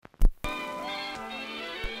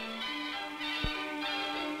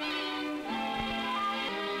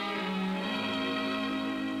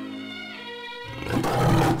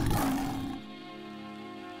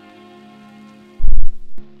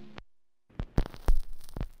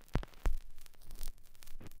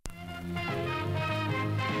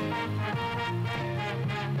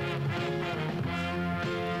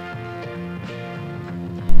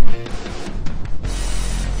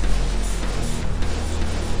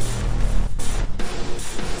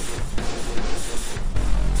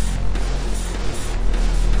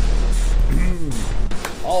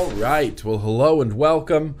All right. Well, hello and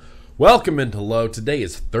welcome. Welcome into Low. Today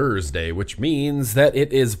is Thursday, which means that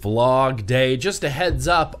it is vlog day. Just a heads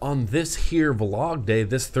up on this here vlog day,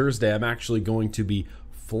 this Thursday, I'm actually going to be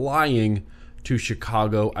flying to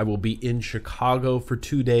Chicago. I will be in Chicago for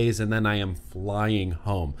 2 days and then I am flying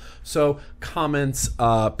home. So comments,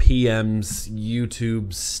 PMs,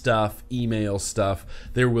 YouTube stuff, email stuff,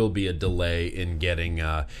 there will be a delay in getting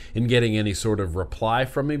any sort of reply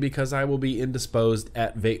from me because I will be indisposed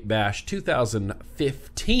at Vape Bash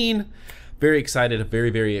 2015. Very excited,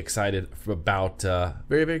 very excited about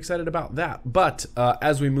that. But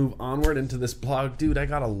as we move onward into this blog, dude, I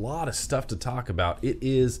got a lot of stuff to talk about. It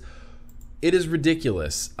is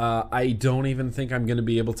ridiculous. I don't even think I'm going to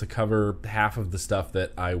be able to cover half of the stuff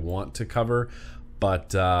that I want to cover,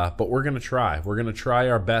 but we're going to try. We're going to try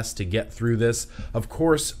our best to get through this. Of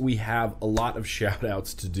course, we have a lot of shout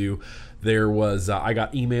outs to do. There was, I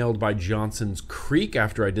got emailed by Johnson's Creek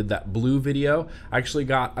after I did that Blue video. I actually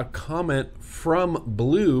got a comment from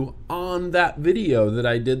Blue on that video that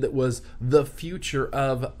I did that was the future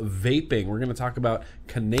of vaping. We're going to talk about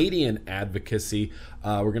Canadian advocacy.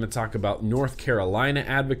 We're going to talk about North Carolina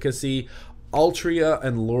advocacy, Altria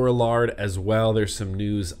and Lorillard as well. There's some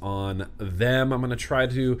news on them. I'm going to try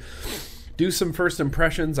to do some first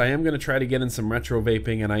impressions. I am going to try to get in some retro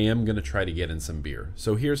vaping, and I am going to try to get in some beer.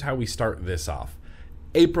 So here's how we start this off.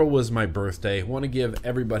 April was my birthday. I want to give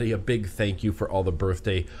everybody a big thank you for all the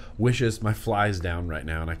birthday wishes. My fly's down right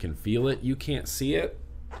now, and I can feel it. You can't see it,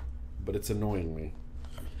 but it's annoying me.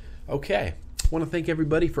 Okay. I want to thank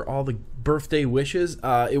everybody for all the birthday wishes.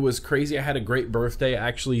 It was crazy. I had a great birthday. I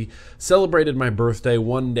actually celebrated my birthday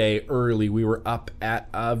one day early. We were up at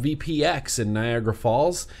VPX in Niagara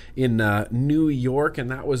Falls in New York, and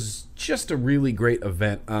that was just a really great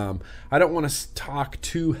event. I don't want to talk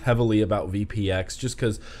too heavily about VPX just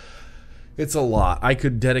because it's a lot. I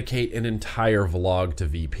could dedicate an entire vlog to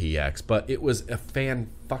VPX, but it was a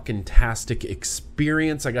fan-fucking-tastic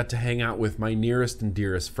experience. I got to hang out with my nearest and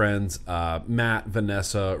dearest friends, Matt,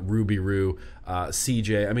 Vanessa, Ruby Roo,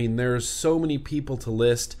 CJ. I mean, there's so many people to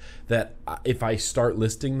list that if I start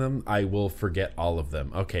listing them, I will forget all of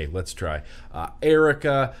them. Okay, let's try.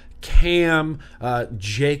 Erica, Cam,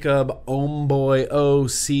 Jacob, Omeboy,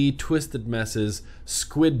 OC, Twisted Messes,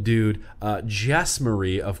 Squid Dude, Jess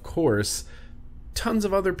Marie, of course, tons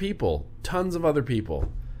of other people.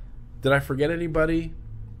 Did I forget anybody?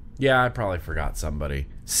 Yeah, I probably forgot somebody.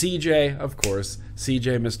 CJ, of course.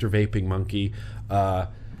 CJ, Mr. Vaping Monkey.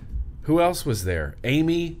 Who else was there?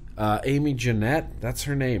 Amy, Amy Jeanette. That's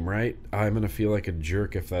her name, right? I'm going to feel like a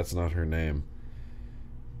jerk if that's not her name.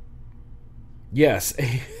 Yes,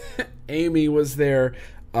 Amy was there.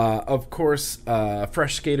 Of course,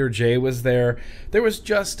 Fresh Skater Jay was there. There was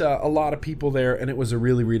just a lot of people there, and it was a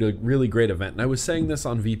really great event. And I was saying this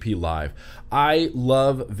on VP Live. I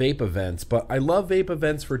love vape events, but I love vape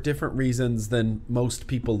events for different reasons than most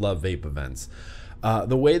people love vape events.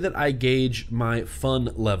 The way that I gauge my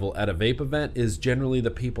fun level at a vape event is generally the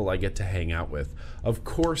people I get to hang out with. Of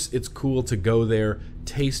course, it's cool to go there,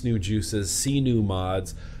 taste new juices, see new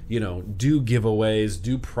mods, you know, do giveaways,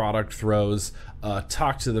 do product throws,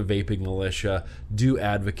 talk to the vaping militia, do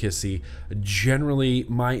advocacy. Generally,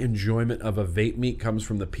 my enjoyment of a vape meet comes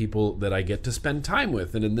from the people that I get to spend time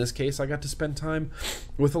with, and in this case, I got to spend time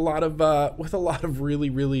with a lot of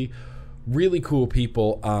really cool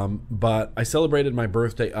people. But I celebrated my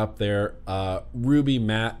birthday up there. Ruby,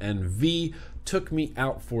 Matt, and V took me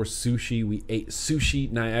out for sushi. We ate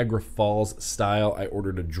sushi Niagara Falls style. I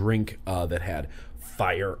ordered a drink that had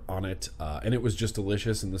fire on it, and it was just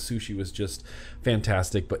delicious, and the sushi was just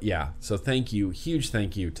fantastic. But yeah, so thank you, huge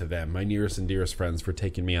thank you to them, my nearest and dearest friends, for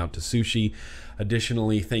taking me out to sushi.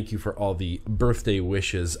 Additionally, thank you for all the birthday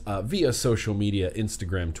wishes via social media,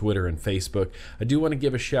 Instagram, Twitter, and Facebook. I do want to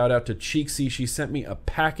give a shout out to Cheeksy. She sent me a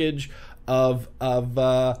package of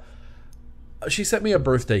she sent me a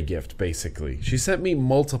birthday gift, basically. She sent me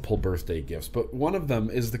multiple birthday gifts, but one of them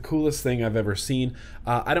is the coolest thing I've ever seen.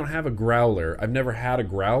 I don't have a growler. I've never had a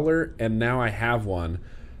growler, and now I have one.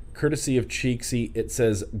 Courtesy of Cheeksy, it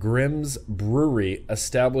says Grimm's Brewery,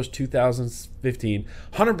 established 2015,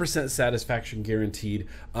 100% satisfaction guaranteed.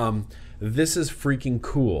 This is freaking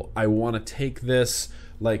cool. I want to take this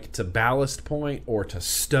like to Ballast Point or to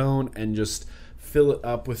Stone and just fill it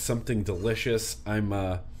up with something delicious. I'm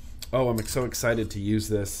so excited to use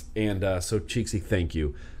this, and so Cheeksy, thank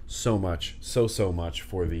you so much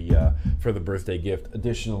for the birthday gift.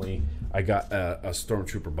 Additionally, I got a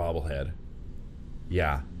Stormtrooper bobblehead.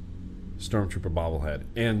 Yeah, Stormtrooper bobblehead,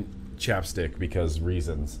 and chapstick because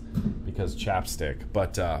reasons, because chapstick.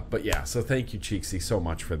 But yeah, so thank you, Cheeksy, so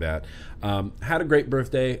much for that. Had a great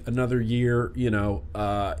birthday, another year,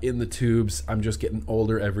 in the tubes. I'm just getting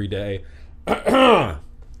older every day.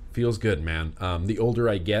 Feels good, man. The older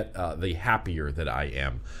I get, the happier that I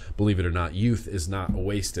am. Believe it or not, youth is not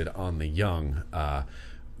wasted on the young.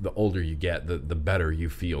 The older you get, the better you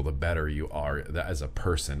feel, the better you are as a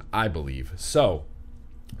person, I believe. So,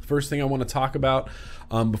 first thing I want to talk about,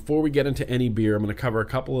 before we get into any beer, I'm going to cover a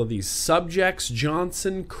couple of these subjects.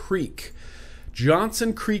 Johnson Creek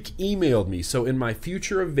emailed me. So in my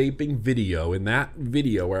Future of Vaping video, in that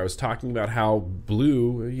video where I was talking about how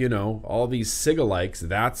blue, all these cigalikes,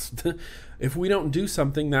 that's if we don't do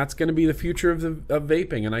something, that's going to be the future of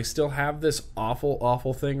vaping. And I still have this awful,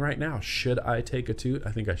 awful thing right now. Should I take a toot?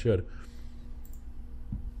 I think I should.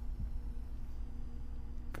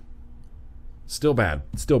 Still bad.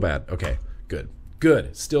 Okay, good.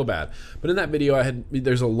 Still bad. But in that video,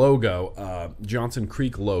 there's a logo, Johnson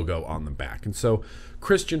Creek logo on the back. And so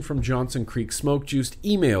Christian from Johnson Creek Smoke Juiced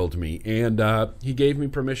emailed me, and he gave me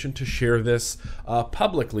permission to share this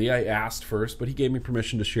publicly. I asked first, but he gave me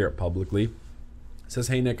permission to share it publicly. He says,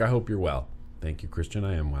 "Hey, Nick, I hope you're well." Thank you, Christian.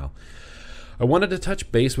 I am well. I wanted to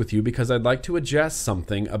touch base with you because I'd like to adjust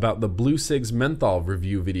something about the Blue Cigs menthol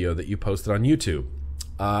review video that you posted on YouTube.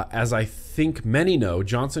 As I think many know,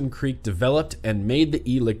 Johnson Creek developed and made the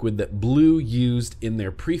e-liquid that Blue used in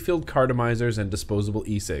their pre-filled cartomizers and disposable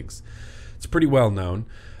e-cigs. It's pretty well known.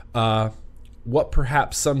 What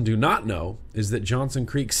perhaps some do not know is that Johnson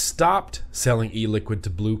Creek stopped selling e-liquid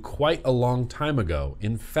to Blue quite a long time ago.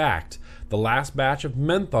 In fact, the last batch of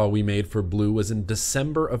menthol we made for Blue was in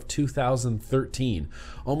December of 2013,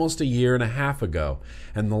 almost a year and a half ago.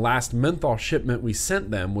 And the last menthol shipment we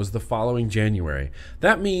sent them was the following January.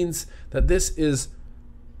 That means that this is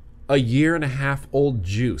a year and a half old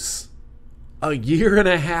juice. A year and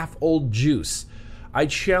a half old juice. I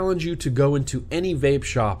challenge you to go into any vape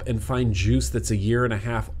shop and find juice that's a year and a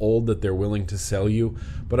half old that they're willing to sell you.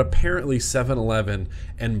 But apparently 7-Eleven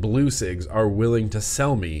and Blue Cigs are willing to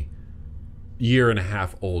sell me year and a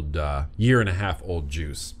half old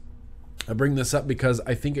juice. I bring this up because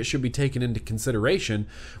I think it should be taken into consideration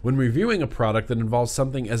when reviewing a product that involves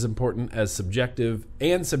something as important as subjective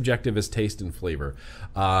as taste and flavor.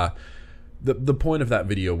 The point of that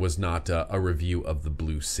video was not a review of the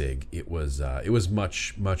Blue Cig. It was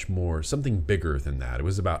much more, something bigger than that. It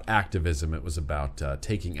was about activism. It was about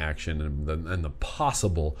taking action and the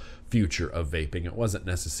possible future of vaping. It wasn't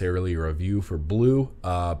necessarily a review for Blue,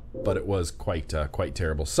 but it was quite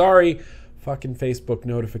terrible. Sorry, fucking Facebook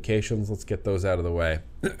notifications. Let's get those out of the way.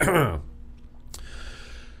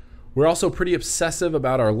 We're also pretty obsessive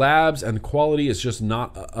about our labs, and the quality is just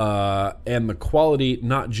not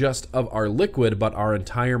just of our liquid, but our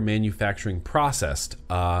entire manufacturing process.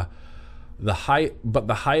 The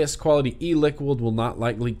highest quality e-liquid will not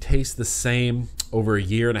likely taste the same over a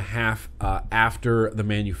year and a half after the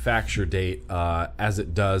manufacture date as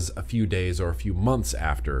it does a few days or a few months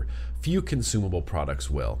after. Few consumable products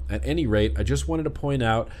will. At any rate, I just wanted to point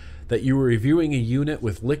out that you were reviewing a unit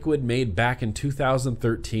with liquid made back in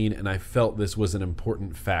 2013, and I felt this was an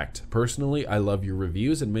important fact. Personally, I love your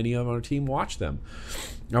reviews, and many of our team watch them.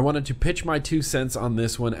 I wanted to pitch my 2 cents on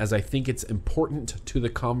this one as I think it's important to the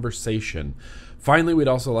conversation. Finally, we'd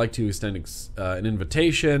also like to extend an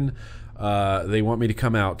invitation. They want me to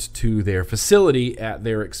come out to their facility at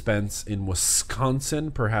their expense in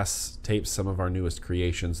Wisconsin, perhaps tape some of our newest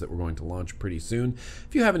creations that we're going to launch pretty soon.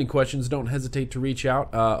 If you have any questions, don't hesitate to reach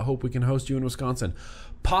out. Hope we can host you in Wisconsin.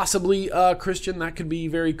 Possibly, Christian, that could be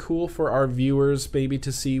very cool for our viewers, maybe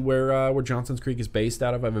to see where Johnson's Creek is based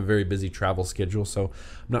out of. I have a very busy travel schedule, so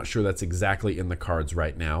I'm not sure that's exactly in the cards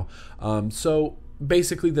right now. So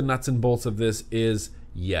basically, the nuts and bolts of this is,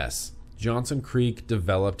 yes, Johnson Creek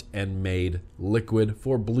developed and made liquid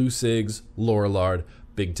for Blue Cigs, Lorillard,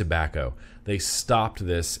 Big Tobacco. They stopped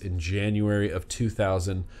this in January of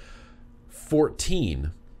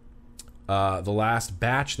 2014. The last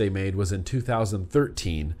batch they made was in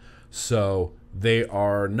 2013, so they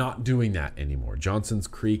are not doing that anymore. Johnson's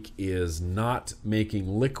Creek is not making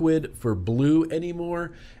liquid for Blue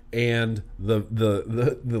anymore, and the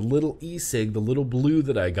little e-cig, the little Blue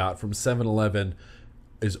that I got from 7-Eleven,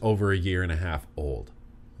 is over a year and a half old.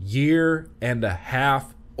 Year and a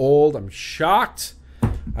half old. I'm shocked.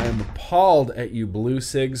 I am appalled at you Blue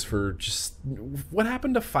Cigs for just... What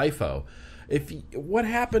happened to FIFO? What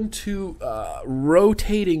happened to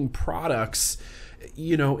rotating products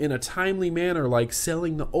in a timely manner, like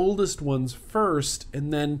selling the oldest ones first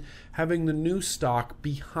and then having the new stock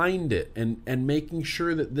behind it, and making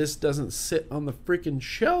sure that this doesn't sit on the freaking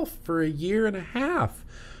shelf for a year and a half.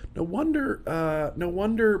 No wonder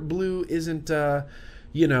Blue isn't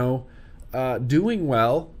doing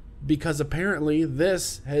well, because apparently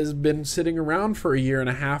this has been sitting around for a year and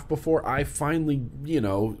a half before I finally,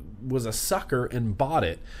 was a sucker and bought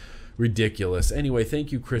it. Ridiculous. Anyway,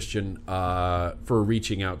 thank you, Christian, for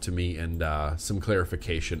reaching out to me and some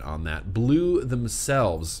clarification on that. Blue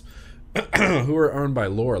themselves, who are owned by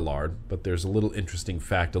Lorillard, but there's a little interesting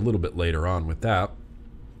fact a little bit later on with that.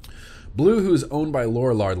 Blue, who's owned by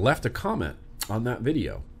Lorillard, left a comment on that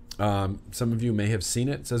video. Some of you may have seen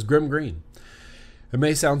it. It says, Grim Green. It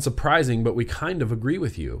may sound surprising, but we kind of agree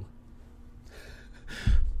with you.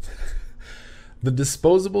 The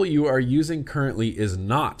disposable you are using currently is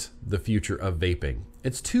not the future of vaping.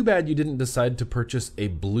 It's too bad you didn't decide to purchase a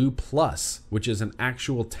Blue Plus, which is an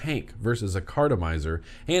actual tank versus a cartomizer,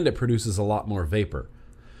 and it produces a lot more vapor.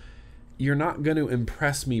 You're not going to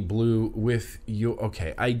impress me, Blue, with you.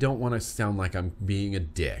 Okay, I don't want to sound like I'm being a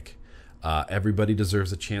dick. Everybody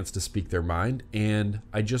deserves a chance to speak their mind, and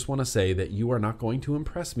I just want to say that you are not going to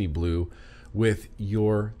impress me, Blue, with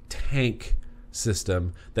your tank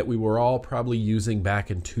system that we were all probably using back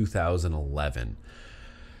in 2011.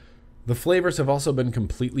 The flavors have also been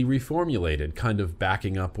completely reformulated, kind of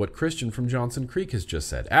backing up what Christian from Johnson Creek has just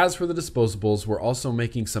said. As for the disposables, we're also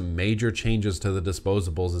making some major changes to the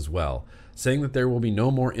disposables as well. Saying that there will be no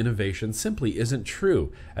more innovation simply isn't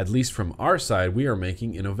true. At least from our side, we are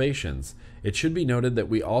making innovations. It should be noted that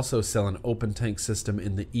we also sell an open tank system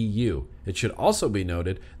in the EU. It should also be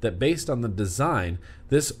noted that based on the design,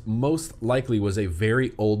 this most likely was a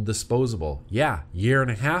very old disposable. Yeah, year and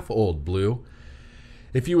a half old, Blue.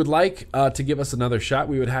 If you would like to give us another shot,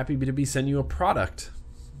 we would happy to be sending you a product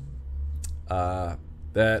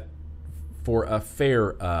that for a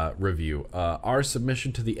fair review. Our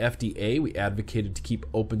submission to the FDA, we advocated to keep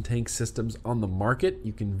open tank systems on the market.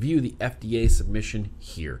 You can view the FDA submission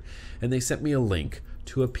here. And they sent me a link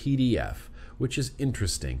to a PDF, which is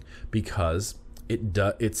interesting because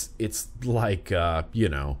it's like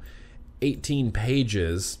 18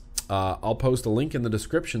 pages. I'll post a link in the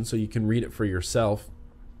description so you can read it for yourself.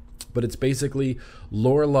 But it's basically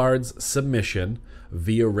Lorillard's submission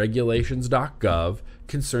via regulations.gov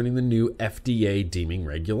concerning the new FDA deeming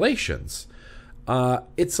regulations.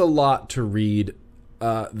 It's a lot to read.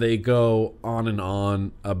 They go on and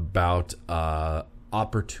on about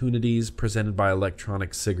opportunities presented by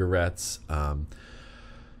electronic cigarettes.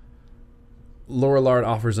 Lorillard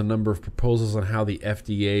offers a number of proposals on how the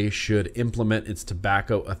FDA should implement its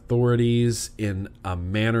tobacco authorities in a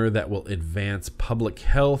manner that will advance public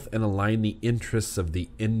health and align the interests of the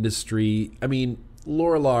industry. I mean,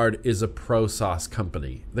 Lorillard is a pro-sauce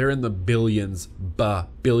company. They're in the billions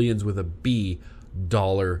with a B,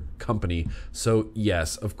 dollar company. So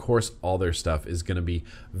yes, of course, all their stuff is going to be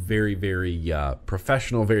very, very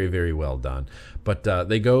professional, very, very well done. But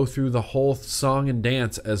they go through the whole song and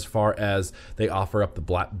dance as far as they offer up the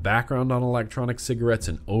black background on electronic cigarettes,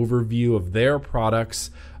 an overview of their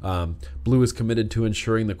products. Blue is committed to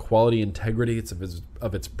ensuring the quality integrity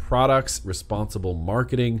of its products, responsible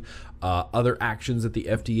marketing, other actions that the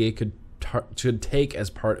FDA should take as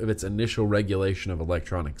part of its initial regulation of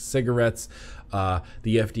electronic cigarettes. The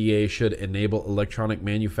FDA should enable electronic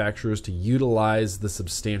manufacturers to utilize the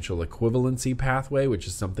substantial equivalency pathway, which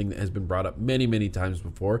is something that has been brought up many, many times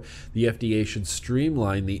before. The FDA should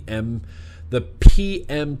streamline the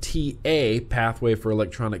PMTA pathway for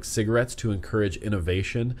electronic cigarettes to encourage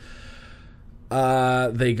innovation.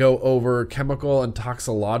 They go over chemical and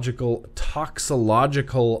toxicological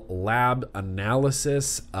lab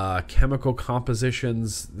analysis, chemical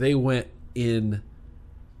compositions. They went in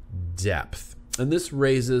depth. And this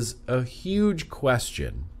raises a huge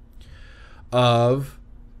question of,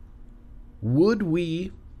 would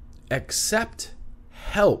we accept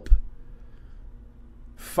help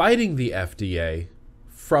fighting the FDA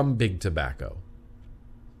from Big Tobacco?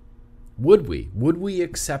 Would we? Would we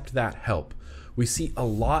accept that help? We see a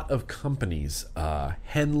lot of companies.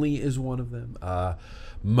 Henley is one of them.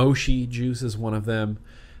 Moshi Juice is one of them.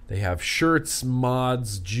 They have shirts,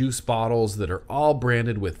 mods, juice bottles that are all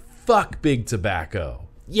branded with "Fuck Big Tobacco."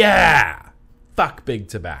 Yeah! Fuck Big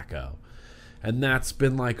Tobacco. And that's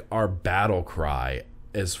been like our battle cry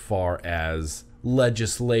as far as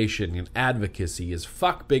legislation and advocacy is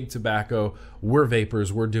fuck Big Tobacco. We're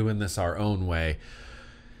vapors. We're doing this our own way.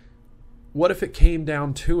 What if it came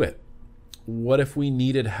down to it? What if we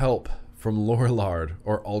needed help from Lorillard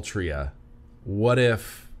or Altria? What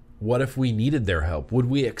if What if we needed their help? Would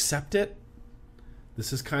we accept it?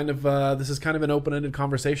 This is kind of an open-ended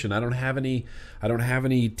conversation. I don't have any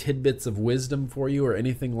tidbits of wisdom for you or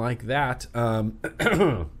anything like that.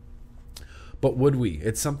 But would we?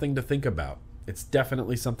 It's something to think about. It's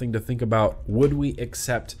definitely something to think about. Would we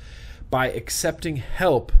accept, by accepting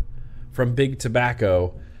help from Big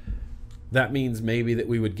Tobacco, that means maybe that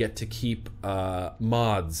we would get to keep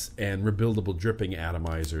mods and rebuildable dripping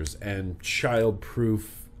atomizers and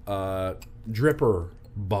child-proof dripper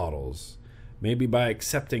bottles. Maybe by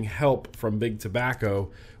accepting help from Big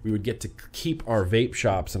Tobacco, we would get to keep our vape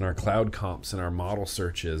shops and our cloud comps and our model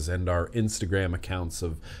searches and our Instagram accounts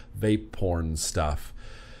of vape porn stuff.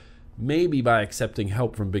 Maybe by accepting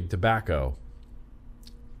help from Big Tobacco.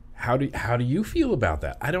 How do you feel about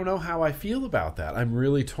that? I don't know how I feel about that. I'm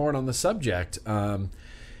really torn on the subject.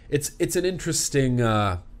 It's an interesting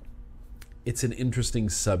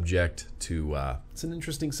subject to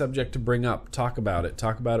bring up. Talk about it.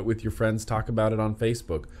 Talk about it with your friends. Talk about it on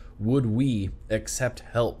Facebook. Would we accept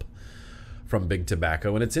help from Big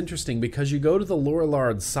Tobacco? And it's interesting because you go to the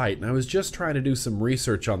Lorillard site, and I was just trying to do some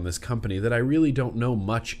research on this company that I really don't know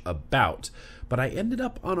much about, but I ended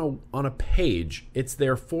up on a page. It's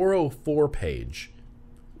their 404 page.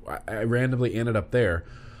 I randomly ended up there.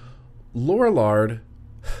 Lorillard,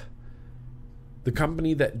 the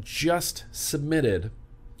company that just submitted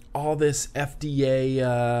all this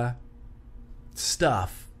FDA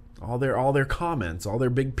stuff, all their comments, all their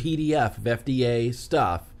big PDF of FDA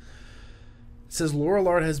stuff, says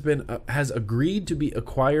Lorillard has agreed to be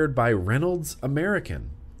acquired by Reynolds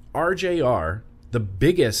American. RJR, the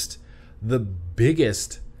biggest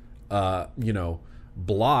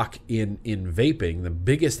block in vaping, the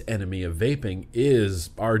biggest enemy of vaping is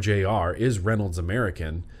RJR, is Reynolds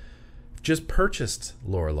American, just purchased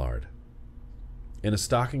Lorillard in a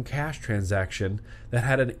stock and cash transaction that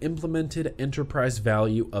had an implemented enterprise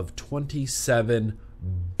value of $27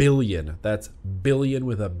 billion. That's billion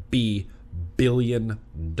with a B, $billion.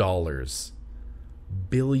 $1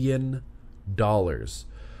 billion.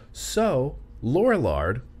 So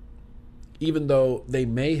Lorillard, even though they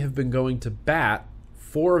may have been going to bat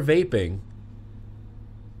for vaping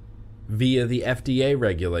via the FDA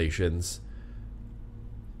regulations,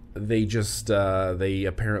 they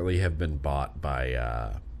apparently have been bought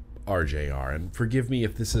by RJR. And forgive me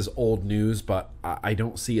if this is old news, but I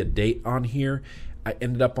don't see a date on here. I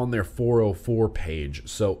ended up on their 404 page,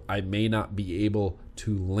 so I may not be able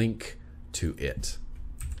to link to it.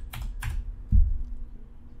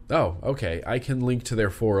 Oh, okay. I can link to their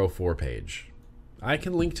 404 page.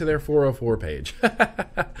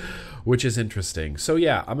 Which is interesting. So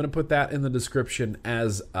yeah, I'm going to put that in the description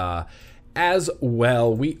as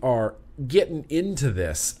well. We are getting into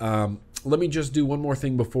this. Let me just do one more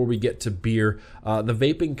thing before we get to beer. The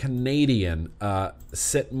Vaping Canadian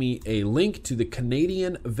sent me a link to the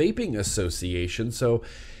Canadian Vaping Association. So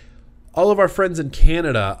all of our friends in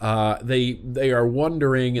Canada, they are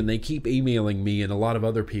wondering, and they keep emailing me and a lot of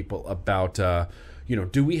other people about,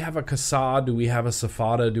 do we have a CASA? Do we have a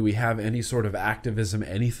SFATA? Do we have any sort of activism,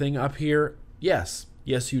 anything up here? Yes,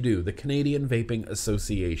 you do. The Canadian Vaping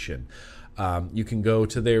Association. You can go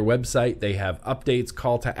to their website. They have updates,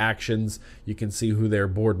 call to actions. You can see who their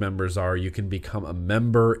board members are. You can become a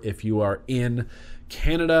member if you are in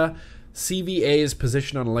Canada. CVA's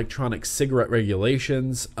position on electronic cigarette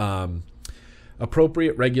regulations.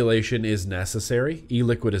 Appropriate regulation is necessary.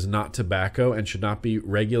 E-liquid is not tobacco and should not be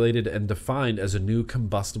regulated and defined as a new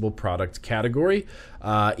combustible product category.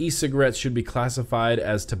 E-cigarettes should be classified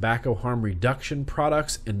as tobacco harm reduction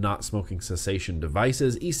products and not smoking cessation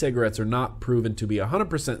devices. E-cigarettes are not proven to be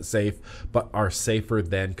 100% safe, but are safer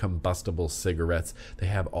than combustible cigarettes. They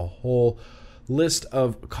have a whole list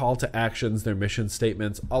of call to actions, their mission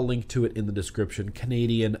statements. I'll link to it in the description.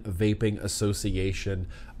 Canadian Vaping Association,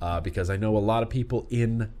 because I know a lot of people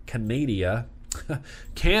in Canada,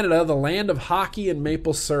 the land of hockey and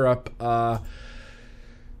maple syrup, we're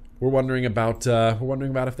wondering about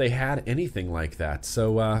if they had anything like that.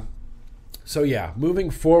 So yeah,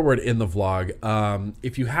 moving forward in the vlog,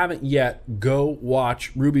 if you haven't yet, go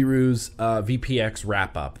watch Ruby Roo's VPX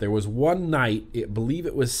wrap up. There was one night, I believe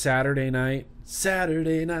it was Saturday night,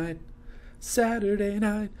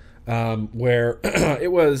 where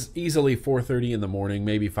it was easily 4:30 in the morning,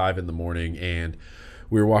 maybe 5 in the morning, and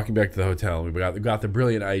we were walking back to the hotel, and we got the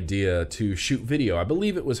brilliant idea to shoot video. I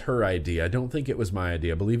believe it was her idea. I don't think it was my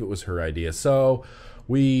idea. I believe it was her idea. So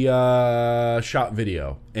we shot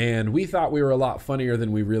video, and we thought we were a lot funnier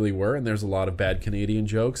than we really were, and there's a lot of bad Canadian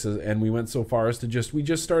jokes, and we went so far as to just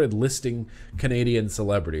started listing Canadian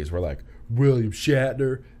celebrities. We're like, William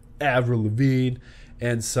Shatner, Avril Lavigne,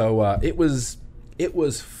 And so it was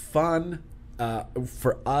fun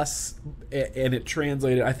for us, and it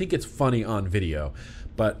translated. I think it's funny on video,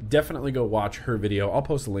 but definitely go watch her video. I'll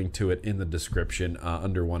post a link to it in the description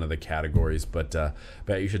under one of the categories, but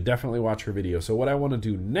you should definitely watch her video. So what I want to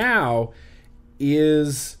do now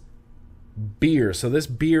is beer. So this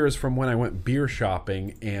beer is from when I went beer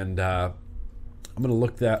shopping, and I'm going to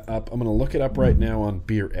look that up. I'm going to look it up right now on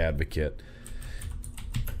Beer Advocate.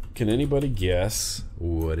 Can anybody guess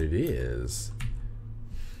what it is?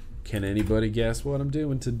 Can anybody guess what I'm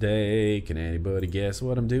doing today? Can anybody guess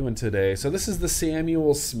what I'm doing today? So this is the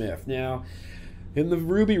Samuel Smith. Now, in the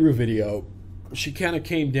Ruby Roo video, she kind of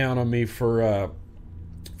came down on me for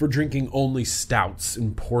drinking only stouts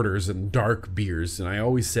and porters and dark beers. And I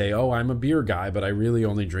always say, oh, I'm a beer guy, but I really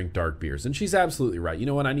only drink dark beers. And she's absolutely right. You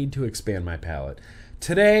know what? I need to expand my palate.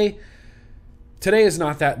 Today is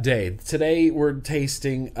not that day. Today we're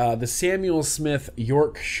tasting the Samuel Smith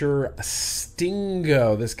Yorkshire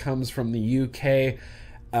Stingo. This comes from the UK.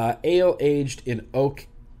 Ale aged in oak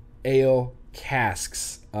ale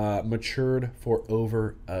casks. Matured for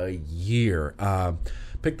over a year.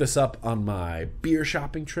 Picked this up on my beer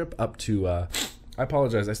shopping trip up to... I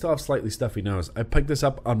apologize, I still have slightly stuffy nose. I picked this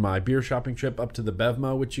up on my beer shopping trip up to the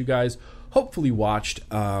Bevmo, which you guys hopefully watched.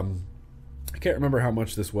 I can't remember how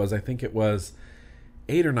much this was. I think it was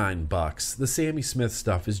 $8 or $9. The Sammy Smith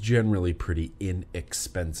stuff is generally pretty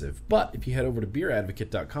inexpensive. But if you head over to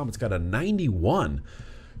beeradvocate.com, it's got a 91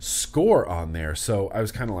 score on there. So I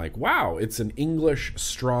was kind of like, wow, it's an English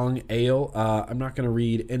strong ale. I'm not going to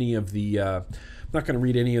read any of the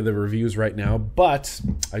reviews right now, but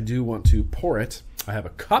I do want to pour it. I have a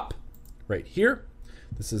cup right here.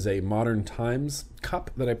 This is a Modern Times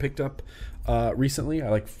cup that I picked up recently. I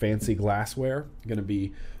like fancy glassware. I'm going to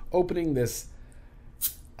be opening this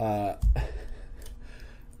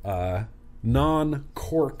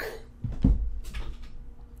non-cork.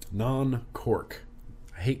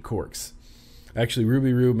 I hate corks. Actually,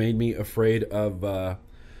 Ruby Roo made me afraid of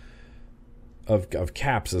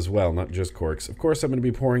caps as well, not just corks. Of course, I'm going to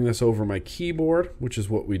be pouring this over my keyboard, which is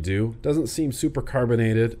what we do. Doesn't seem super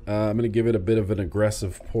carbonated. I'm going to give it a bit of an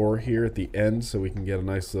aggressive pour here at the end so we can get a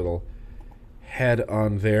nice little head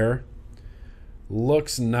on there.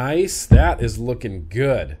 Looks nice. That is looking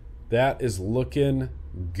good. That is looking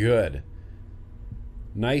good.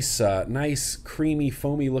 Nice creamy,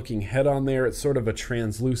 foamy looking head on there. It's sort of a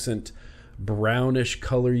translucent brownish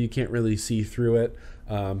color. You can't really see through it.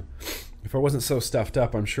 If I wasn't so stuffed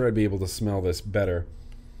up, I'm sure I'd be able to smell this better.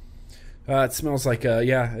 It smells like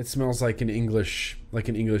it smells like an English, it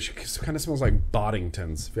kind of smells like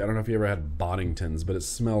Boddingtons. I don't know if you ever had Boddingtons, but it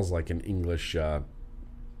smells like an English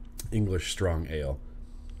strong ale.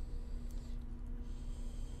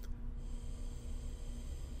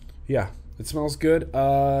 Yeah, it smells good.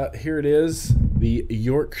 Here it is, the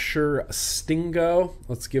Yorkshire Stingo.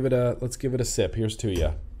 Let's give it a sip. Here's to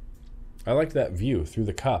ya. I like that view through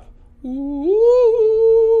the cup. Ooh.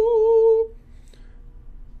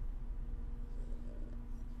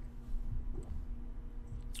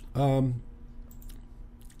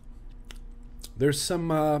 There's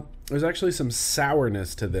actually some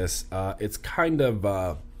sourness to this. It kind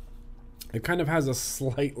of has a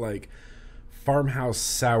slight like farmhouse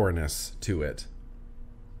sourness to it.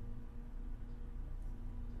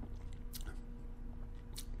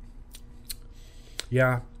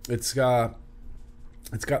 Yeah, it's got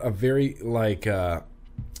a very like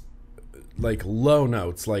low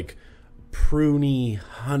notes, like pruny,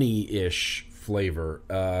 honey-ish flavor.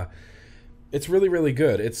 It's really, really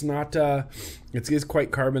good. It's not. It is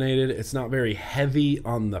quite carbonated. It's not very heavy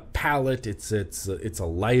on the palate. It's a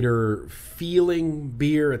lighter feeling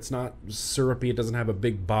beer. It's not syrupy. It doesn't have a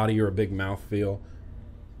big body or a big mouthfeel.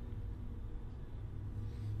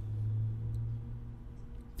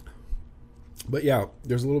 But yeah,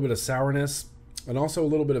 there's a little bit of sourness and also a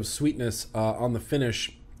little bit of sweetness on the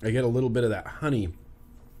finish. I get a little bit of that honey,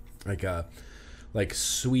 like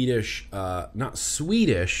Swedish, not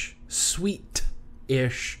Swedish,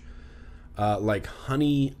 sweet-ish, like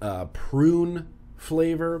honey prune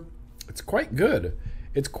flavor. It's quite good.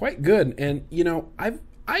 It's quite good, and you know, I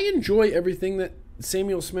enjoy everything that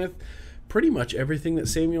Samuel Smith. Pretty much everything that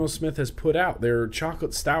Samuel Smith has put out. Their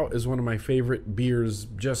chocolate stout is one of my favorite beers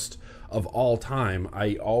just of all time.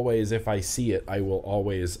 I always, if I see it, I will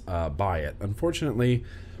always buy it. Unfortunately,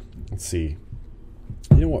 let's see.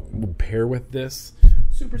 You know what will pair with this?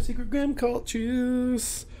 Super Secret Graham Cult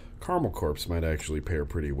Juice. Caramel Corpse might actually pair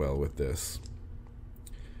pretty well with this.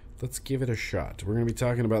 Let's give it a shot. We're going to be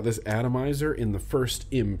talking about this atomizer in the first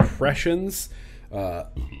impressions.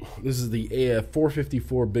 This is the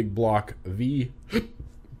 454 Big Block V2.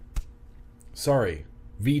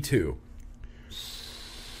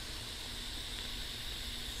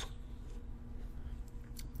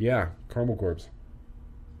 Yeah, Caramel Corpse.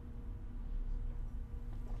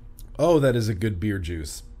 Oh, that is a good beer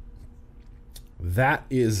juice. That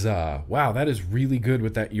is, wow, that is really good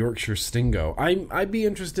with that Yorkshire Stingo. I'd be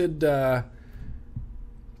interested, yeah,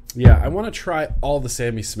 I want to try all the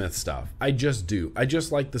Sammy Smith stuff. I just do. I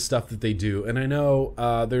just like the stuff that they do. And I know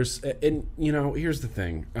there's, and you know, here's the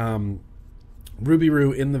thing. Ruby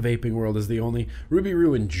Roo in the vaping world is the only, Ruby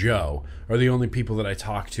Roo and Joe are the only people that I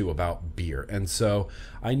talk to about beer. And so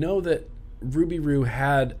I know that Ruby Roo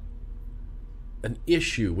had an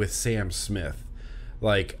issue with Sam Smith.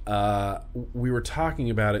 Like, we were talking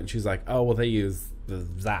about it, and she's like, oh, well, they use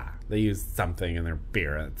they use something in their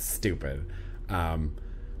beer. It's stupid.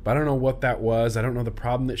 But I don't know what that was. I don't know the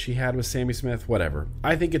problem that she had with Sammy Smith. Whatever.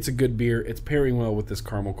 I think it's a good beer. It's pairing well with this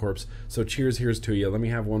Caramel Corpse. So cheers, here's to you. Let me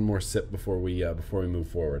have one more sip before we move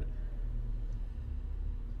forward.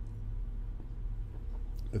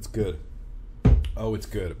 It's good. Oh, it's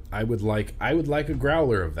good. I would like a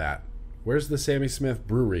growler of that. Where's the Sammy Smith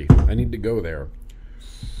Brewery? I need to go there.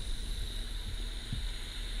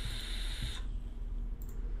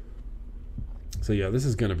 So yeah, this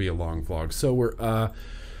is going to be a long vlog. So we're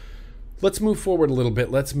let's move forward a little bit.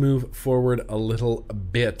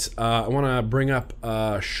 I want to bring up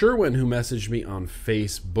Sherwin, who messaged me on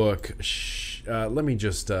Facebook. Let me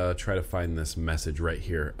just try to find this message right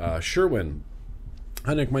here. Sherwin.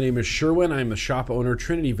 Hi, Nick. My name is Sherwin. I'm the shop owner,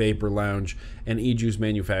 Trinity Vapor Lounge, and e-juice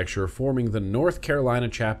manufacturer, forming the North Carolina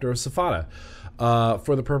chapter of Safada.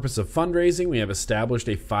 For the purpose of fundraising, we have established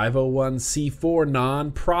a 501c4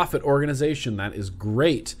 non-profit organization. That is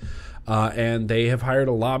great. And they have hired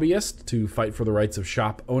a lobbyist to fight for the rights of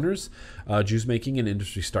shop owners, juice making, and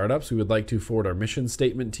industry startups. We would like to forward our mission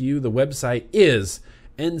statement to you. The website is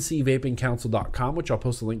ncvapingcouncil.com, which I'll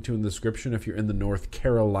post a link to in the description if you're in the North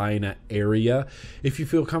Carolina area. If you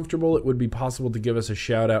feel comfortable, it would be possible to give us a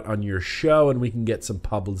shout out on your show, and we can get some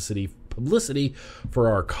publicity for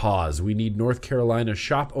our cause. We need North Carolina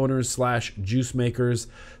shop owners / juice makers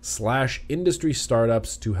 / industry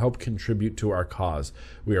startups to help contribute to our cause.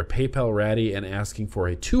 We are PayPal ready and asking for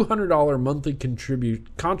a $200 monthly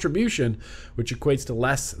contribution, which equates to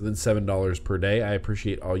less than $7 per day. I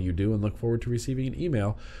appreciate all you do and look forward to receiving an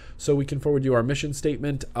email so we can forward you our mission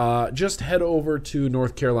statement. Just head over to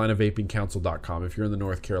NorthCarolinaVapingCouncil.com if you're in the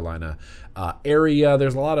North Carolina area.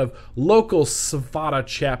 There's a lot of local Safada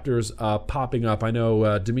chapters popping up. I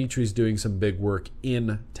know Dimitri's doing some big work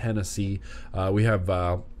in Tennessee. We have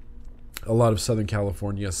a lot of Southern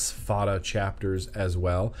California Safada chapters as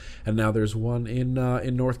well, and now there's one in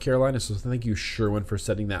North Carolina. So thank you, Sherwin, for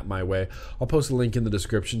setting that my way. I'll post a link in the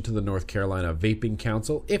description to the North Carolina Vaping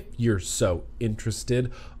Council if you're so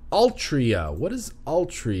interested. Altria. What does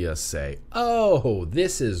Altria say? Oh,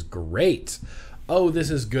 this is great. Oh, this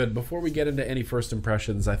is good. Before we get into any first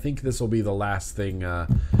impressions, I think this will be the last thing.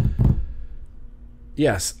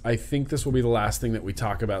 Yes, I think this will be the last thing that we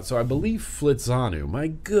talk about. So I believe Flitzanu, my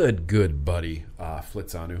good buddy,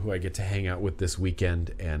 Flitzanu, who I get to hang out with this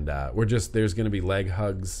weekend, and there's going to be leg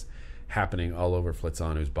hugs happening all over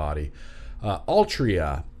Flitzanu's body.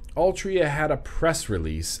 Altria had a press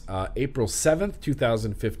release April 7th,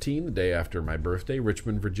 2015, the day after my birthday,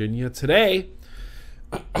 Richmond, Virginia. Today,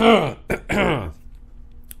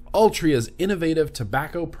 Altria's innovative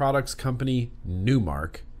tobacco products company,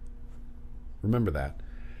 Newmark, remember that,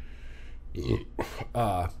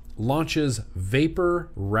 launches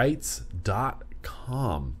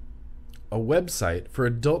VaporRights.com, a website for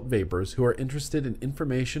adult vapors who are interested in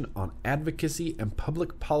information on advocacy and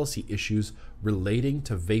public policy issues relating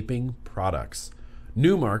to vaping products.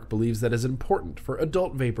 Newmark believes that it is important for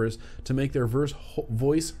adult vapors to make their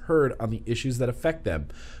voice heard on the issues that affect them.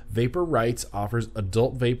 Vapor Rights offers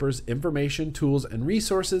adult vapors information, tools, and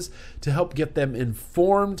resources to help get them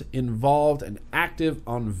informed, involved, and active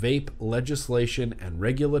on vape legislation and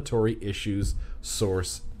regulatory issues.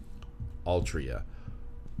 Source: Altria.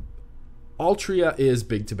 Altria is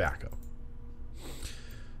big tobacco.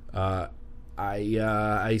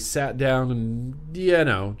 I sat down and,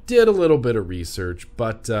 did a little bit of research,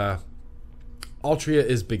 but Altria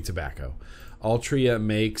is big tobacco. Altria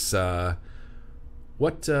makes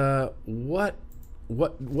what does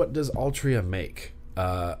Altria make?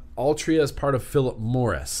 Altria is part of Philip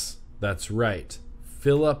Morris. That's right.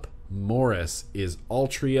 Philip Morris is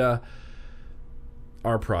Altria,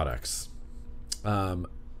 our products.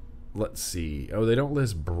 let's see. Oh, they don't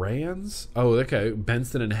list brands. Oh, okay.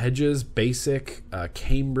 Benson and Hedges, Basic,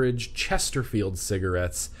 Cambridge, Chesterfield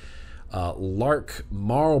cigarettes, Lark,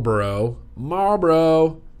 Marlboro,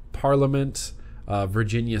 Parliament,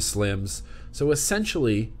 Virginia Slims. So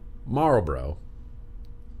essentially, Marlboro,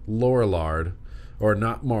 Lorillard, or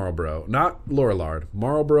not Marlboro, not Lorillard,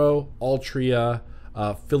 Marlboro, Altria,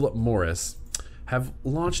 Philip Morris have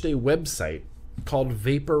launched a website called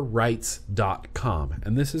vaporrights.com.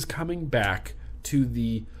 And this is coming back to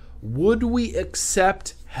the would we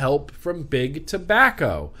accept help from big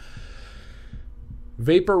tobacco?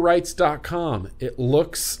 Vaporrights.com. It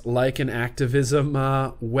looks like an activism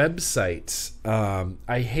website.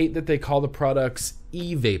 I hate that they call the products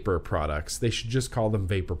e-vapor products. They should just call them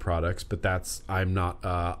vapor products, but I'm not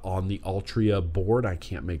on the Altria board. I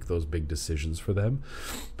can't make those big decisions for them.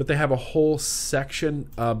 But they have a whole section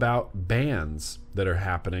about bans that are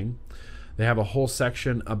happening. They have a whole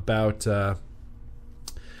section about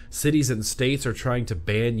cities and states are trying to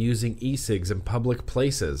ban using e-cigs in public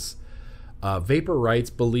places. Vapor Rights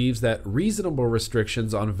believes that reasonable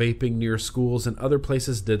restrictions on vaping near schools and other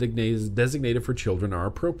places designated for children are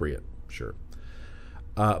appropriate. Sure.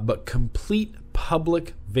 But complete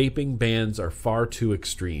public vaping bans are far too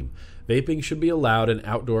extreme. Vaping should be allowed in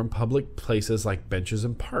outdoor and public places like benches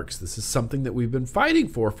and parks. This is something that we've been fighting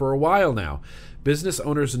for a while now. Business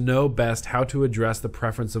owners know best how to address the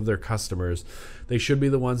preference of their customers. They should be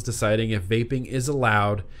the ones deciding if vaping is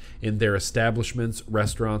allowed in their establishments,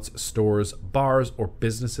 restaurants, stores, bars, or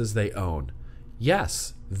businesses they own.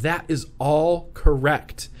 Yes, that is all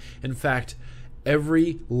correct. In fact,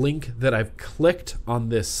 every link that I've clicked on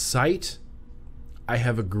this site, I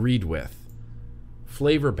have agreed with.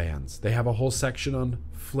 Flavor bans. They have a whole section on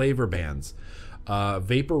flavor bans.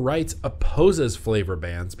 Vapor Rights opposes flavor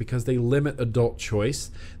bans because they limit adult choice.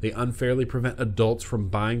 They unfairly prevent adults from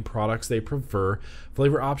buying products they prefer.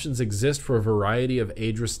 Flavor options exist for a variety of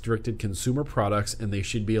age-restricted consumer products, and they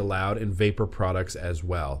should be allowed in vapor products as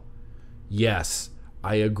well. Yes,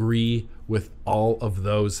 I agree with all of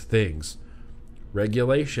those things.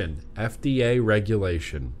 Regulation, FDA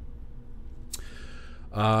regulation.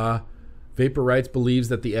 Vapor Rights believes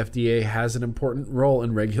that the FDA has an important role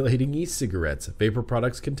in regulating e-cigarettes. Vapor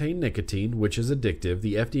products contain nicotine, which is addictive.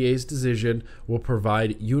 The FDA's decision will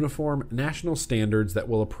provide uniform national standards that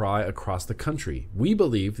will apply across the country. We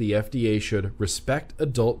believe the FDA should respect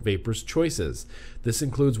adult vapors' choices. This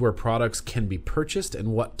includes where products can be purchased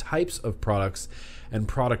and what types of products and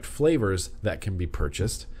product flavors that can be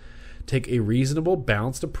purchased. Take a reasonable,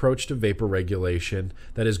 balanced approach to vapor regulation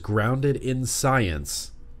that is grounded in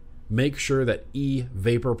science. Make sure that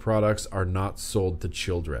e-vapor products are not sold to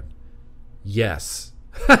children. Yes.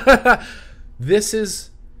 This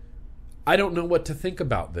is... I don't know what to think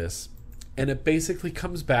about this. And it basically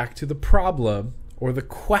comes back to the problem or the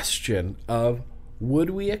question of,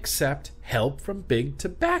 would we accept help from big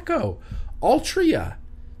tobacco? Altria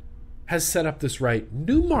has set up this right.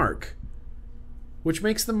 Newmark, which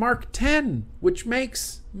makes the Mark 10, which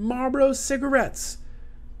makes Marlboro cigarettes.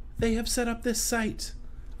 They have set up this site.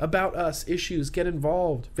 About Us, issues, get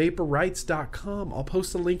involved, vaporrights.com. I'll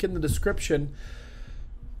post a link in the description.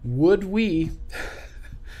 Would we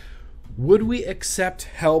accept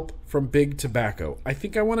help from big tobacco? I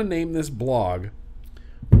think I want to name this blog,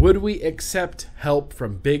 Would We Accept Help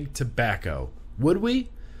from Big Tobacco? Would we?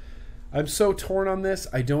 I'm so torn on this,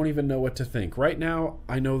 I don't even know what to think. Right now,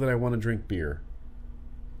 I know that I want to drink beer.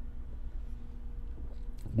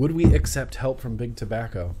 Would we accept help from big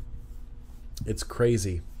tobacco? It's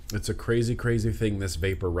crazy. It's a crazy, crazy thing, this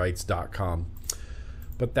vaporrights.com.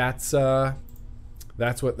 But that's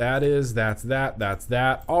what that is. That's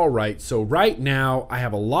that. All right. So right now, I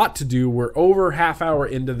have a lot to do. We're over half hour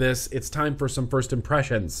into this. It's time for some first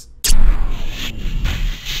impressions.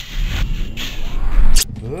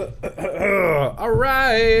 All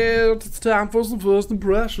right. It's time for some first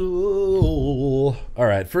impressions. All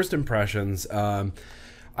right. First impressions. I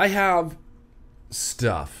have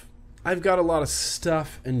stuff. I've got a lot of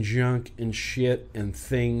stuff and junk and shit and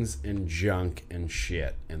things and junk and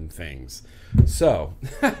shit and things. So,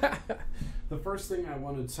 the first thing I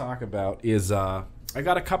wanted to talk about is I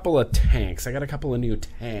got a couple of tanks. I got a couple of new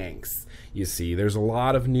tanks. You see, there's a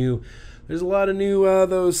lot of new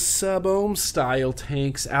those sub-ohm style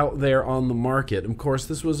tanks out there on the market. Of course,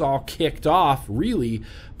 this was all kicked off really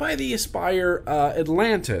by the Aspire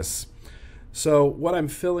Atlantis. So, what I'm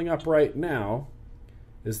filling up right now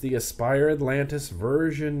is the Aspire Atlantis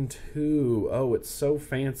version 2. Oh, it's so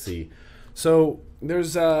fancy. So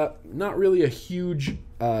there's not really a huge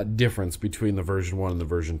difference between the version 1 and the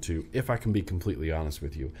version 2, if I can be completely honest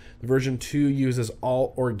with you. The version 2 uses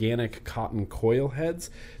all organic cotton coil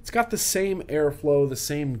heads. It's got the same airflow, the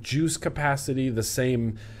same juice capacity, the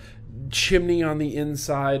same chimney on the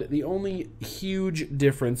inside. The only huge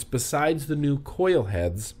difference besides the new coil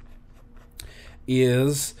heads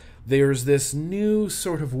is there's this new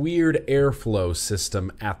sort of weird airflow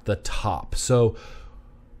system at the top. So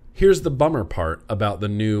here's the bummer part about the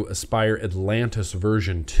new Aspire Atlantis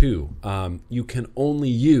version 2. You can only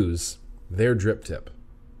use their drip tip.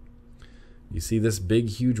 You see this big,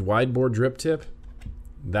 huge wide bore drip tip?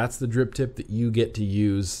 That's the drip tip that you get to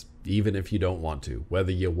use even if you don't want to.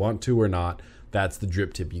 Whether you want to or not, that's the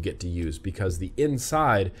drip tip you get to use, because the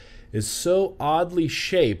inside is so oddly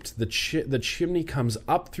shaped. The chimney comes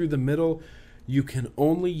up through the middle. You can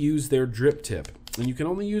only use their drip tip. And you can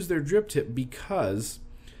only use their drip tip because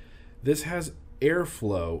this has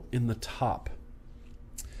airflow in the top.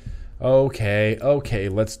 Okay,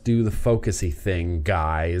 let's do the focusy thing,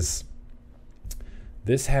 guys.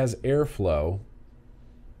 This has airflow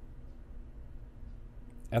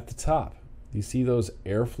at the top. You see those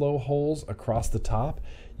airflow holes across the top?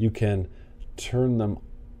 You can turn them,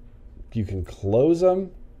 you can close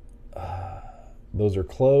them. Those are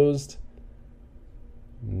closed.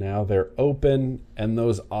 Now they're open, and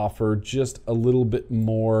those offer just a little bit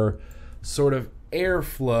more sort of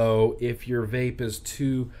airflow if your vape is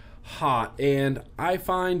too hot. And I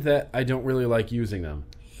find that I don't really like using them.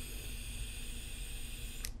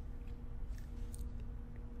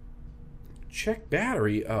 Check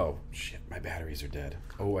battery. Oh, shit, my batteries are dead.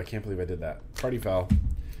 Oh, I can't believe I did that. Party foul.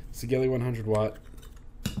 Sigelei 100 watt.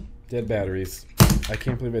 Dead batteries. I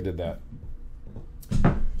can't believe I did that.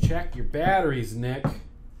 Check your batteries, Nick.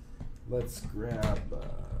 Let's grab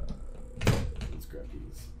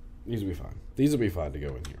these. These will be fine. These will be fine to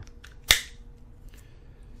go in here.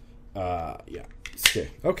 Yeah.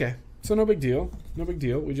 Okay. So no big deal. No big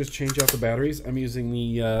deal. We just change out the batteries. I'm using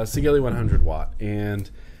the Sigelei 100 watt, and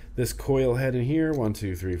this coil head in here, 1,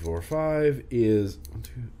 2, 3, 4, 5, is 1,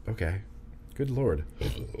 2. Okay. Good Lord.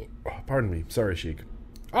 Oh, pardon me. Sorry, Sheik.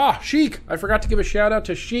 Sheik! I forgot to give a shout out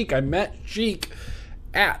to Sheik. I met Sheik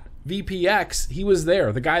at VPX. He was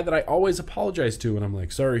there, the guy that I always apologize to, and I'm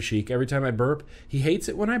like, sorry, Sheik. Every time I burp, he hates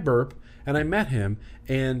it when I burp, and I met him,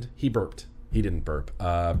 and he burped. He didn't burp,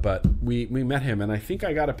 but we met him, and I think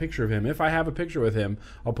I got a picture of him. If I have a picture with him,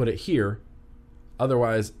 I'll put it here.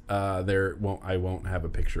 Otherwise, I won't have a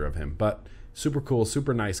picture of him. But super cool,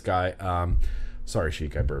 super nice guy. Sorry,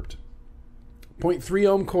 Sheik, I burped. 0.3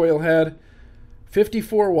 ohm coil head,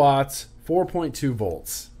 54 watts, 4.2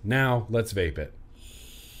 volts. Now let's vape it.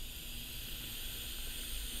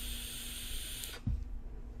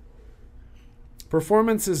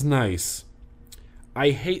 Performance is nice. I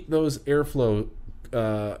hate those airflow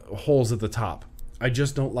holes at the top. I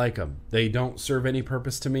just don't like them. They don't serve any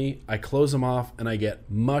purpose to me. I close them off and I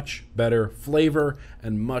get much better flavor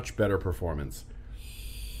and much better performance.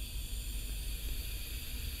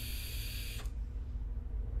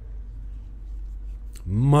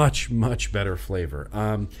 Much better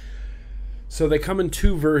flavor. So they come in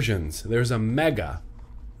two versions. There's a Mega,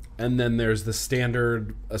 and then there's the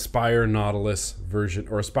standard Aspire Nautilus version,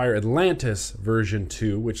 or Aspire Atlantis version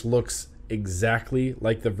 2, which looks exactly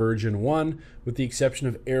like the version 1, with the exception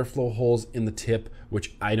of airflow holes in the tip,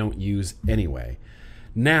 which I don't use anyway.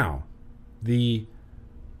 Now, the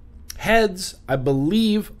heads, I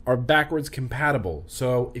believe, are backwards compatible.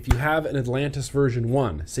 So if you have an Atlantis version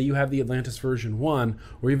 1, say you have the Atlantis version 1,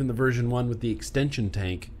 or even the version 1 with the extension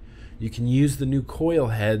tank, you can use the new coil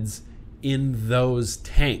heads in those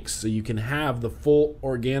tanks. So you can have the full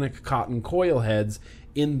organic cotton coil heads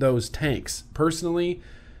in those tanks. Personally,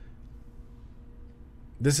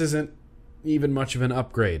 this isn't even much of an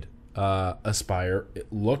upgrade. Aspire,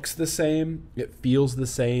 it looks the same, it feels the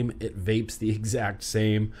same, it vapes the exact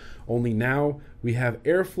same, only now we have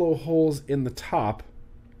airflow holes in the top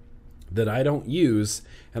that I don't use,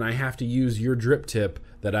 and I have to use your drip tip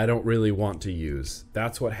that I don't really want to use.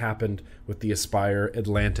 That's what happened with the Aspire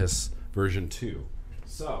Atlantis version 2.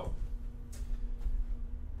 So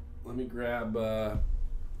let me grab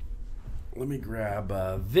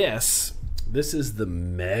this. This is the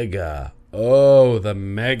Mega. Oh, the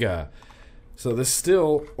Mega. So this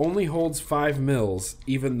still only holds 5 mils,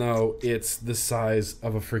 even though it's the size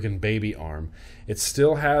of a friggin' baby arm. It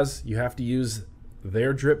still has, you have to use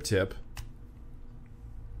their drip tip.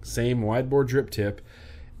 Same wide bore drip tip.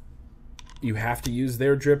 You have to use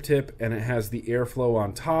their drip tip, and it has the airflow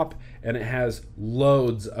on top, and it has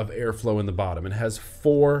loads of airflow in the bottom. It has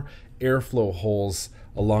 4 airflow holes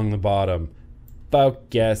along the bottom.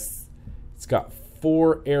 Focus. It's got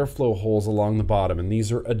 4 airflow holes along the bottom, and these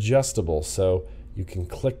are adjustable, so you can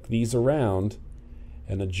click these around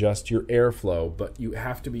and adjust your airflow, but you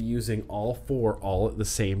have to be using all 4 all at the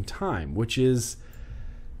same time, which is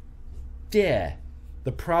the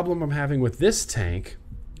problem I'm having with this tank.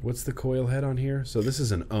 What's the coil head on here? So this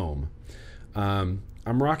is an ohm. I'm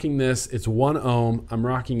rocking this. It's 1 ohm. I'm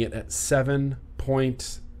rocking it at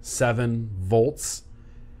 7.7 volts.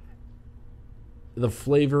 The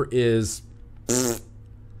flavor is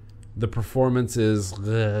the performance is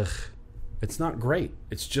it's not great.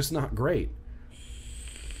 It's just not great.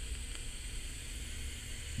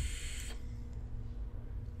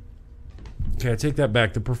 Okay, I take that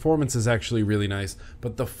back. The performance is actually really nice,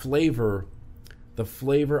 but the flavor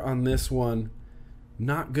on this one,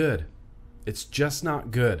 not good. It's just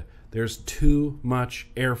not good. There's too much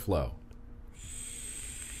airflow.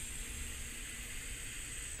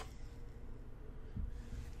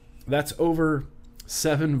 That's over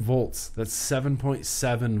 7 volts. That's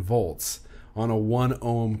 7.7 volts on a 1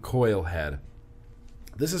 ohm coil head.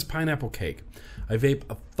 This is Pineapple Cake. I vape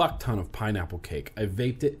a fuck ton of Pineapple Cake. I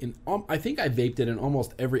vaped it in, I think I vaped it in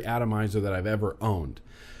almost every atomizer that I've ever owned.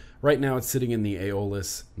 Right now it's sitting in the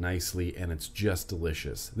Aeolus nicely, and it's just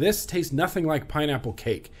delicious. This tastes nothing like Pineapple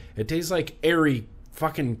Cake. It tastes like airy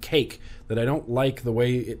fucking cake that I don't like the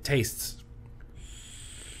way it tastes.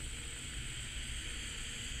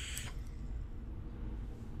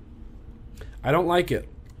 I don't like it.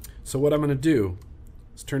 So what I'm going to do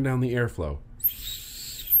is turn down the airflow.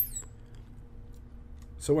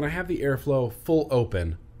 So when I have the airflow full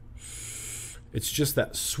open, it's just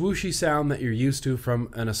that swooshy sound that you're used to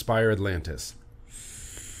from an Aspire Atlantis.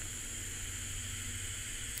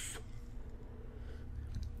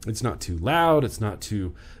 It's not too loud. It's not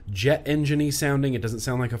too jet engine-y sounding. It doesn't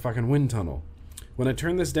sound like a fucking wind tunnel. When I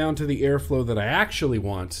turn this down to the airflow that I actually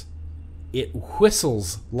want, it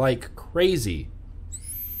whistles like crazy.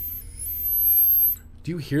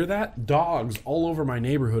 Do you hear that? Dogs all over my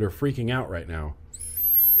neighborhood are freaking out right now.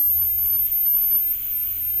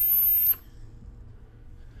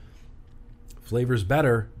 Flavor's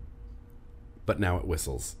better, but now it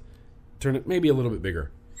whistles. Turn it maybe a little bit bigger.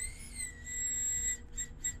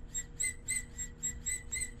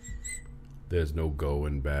 There's no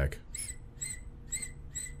going back.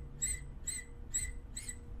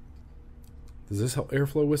 Does this help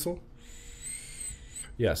airflow whistle?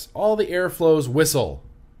 Yes, all the airflows whistle.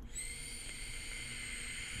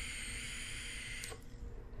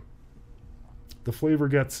 The flavor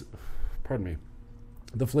gets, pardon me,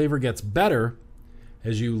 the flavor gets better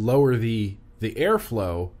as you lower the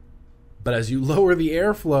airflow, but as you lower the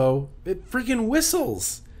airflow, it freaking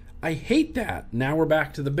whistles. I hate that. Now we're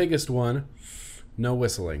back to the biggest one. No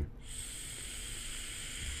whistling.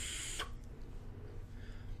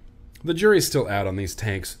 The jury's still out on these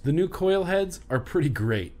tanks. The new coil heads are pretty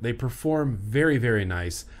great. They perform very, very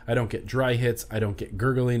nice. I don't get dry hits. I don't get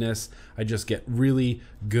gurgliness. I just get really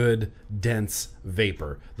good, dense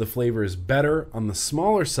vapor. The flavor is better on the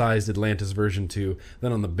smaller sized Atlantis version 2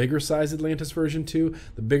 than on the bigger sized Atlantis version 2.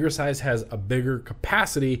 The bigger size has a bigger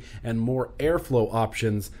capacity and more airflow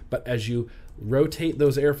options, but as you rotate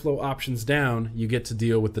those airflow options down, you get to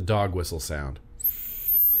deal with the dog whistle sound.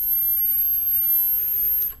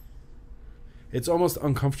 It's almost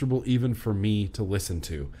uncomfortable even for me to listen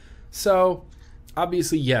to. So,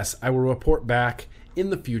 obviously, yes, I will report back in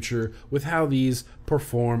the future with how these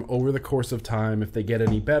perform over the course of time, if they get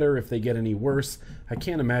any better, if they get any worse. I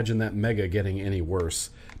can't imagine that Mega getting any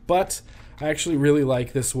worse. But I actually really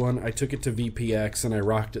like this one. I took it to VPX and I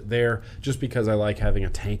rocked it there just because I like having a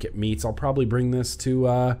tank at meets. I'll probably bring this to,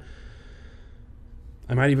 I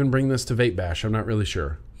might even bring this to Vape Bash. I'm not really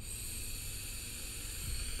sure.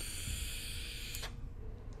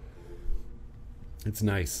 It's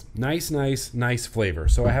nice. Nice flavor.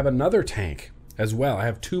 So I have another tank as well. I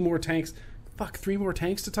have 2 more tanks. Fuck, 3 more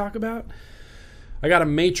tanks to talk about? I got a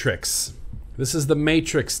Matrix. This is the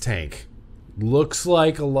Matrix tank. Looks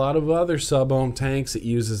like a lot of other sub-ohm tanks. It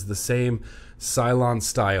uses the same Cylon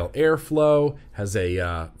style airflow, has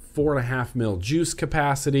a 4.5 mil juice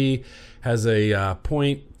capacity, has a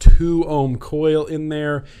 0.2 ohm coil in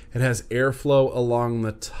there. It has airflow along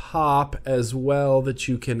the top as well that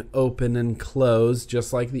you can open and close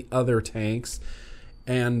just like the other tanks.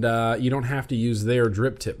 And you don't have to use their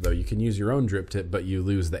drip tip though. You can use your own drip tip, but you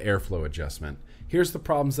lose the airflow adjustment. Here's the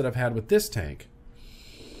problems that I've had with this tank.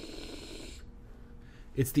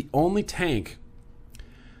 It's the only tank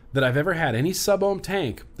that I've ever had, any sub-ohm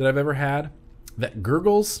tank that I've ever had, that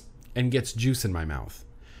gurgles and gets juice in my mouth.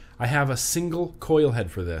 I have a single coil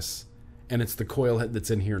head for this, and it's the coil head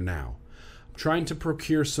that's in here now. trying to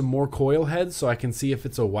procure some more coil heads so I can see if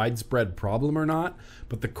it's a widespread problem or not.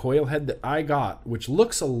 But the coil head that I got, which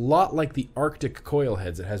looks a lot like the Arctic coil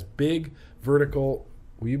heads, it has big vertical,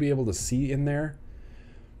 will you be able to see in there?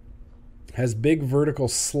 Has big vertical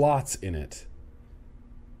slots in it.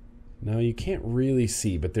 No, you can't really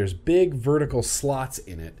see, but there's big vertical slots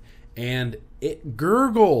in it, and it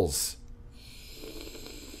gurgles.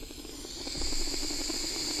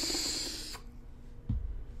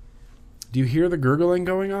 Do you hear the gurgling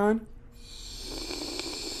going on?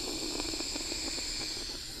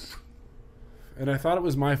 And I thought it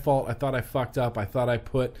was my fault. I thought I fucked up. I thought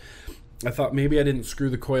maybe I didn't screw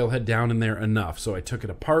the coil head down in there enough. So I took it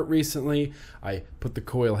apart recently. I put the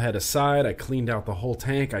coil head aside. I cleaned out the whole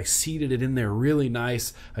tank. I seated it in there really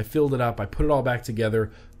nice. I filled it up. I put it all back together.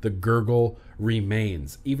 The gurgle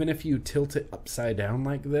remains. Even if you tilt it upside down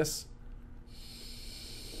like this,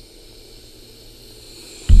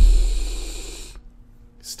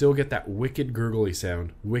 still get that wicked gurgly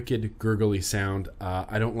sound. Wicked gurgly sound.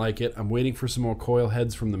 I don't like it. I'm waiting for some more coil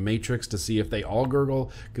heads from the Matrix to see if they all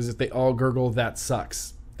gurgle, because if they all gurgle, that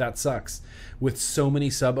sucks. That sucks. With so many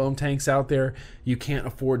sub-ohm tanks out there, you can't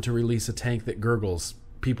afford to release a tank that gurgles.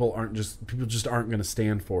 People just aren't going to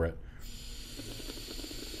stand for it.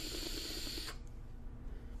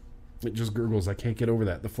 It just gurgles. I can't get over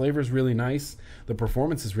that. The flavor is really nice. The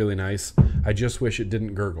performance is really nice. I just wish it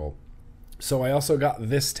didn't gurgle. So I also got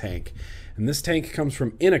this tank, and this tank comes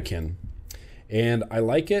from Innokin, and I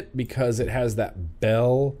like it because it has that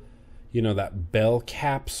bell, that bell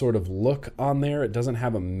cap sort of look on there. It doesn't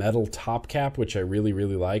have a metal top cap, which I really,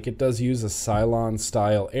 really like. It does use a Cylon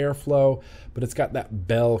style airflow, but it's got that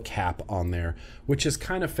bell cap on there, which is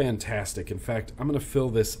kind of fantastic. In fact, I'm going to fill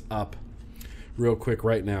this up real quick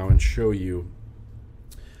right now and show you.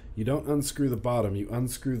 You don't unscrew the bottom, you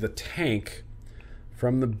unscrew the tank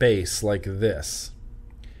from the base like this,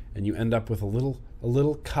 and you end up with a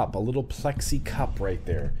little cup, a little plexi cup right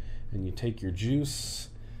there, and you take your juice.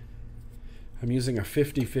 I'm using a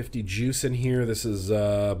 50-50 juice in here. This is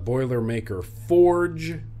Boilermaker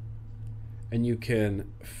Forge, and you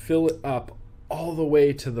can fill it up all the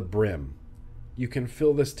way to the brim. You can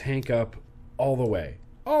fill this tank up all the way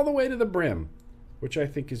to the brim, which I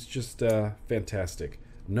think is just fantastic.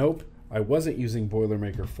 Nope, I wasn't using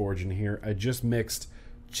Boilermaker Forge in here. I just mixed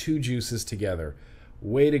two juices together.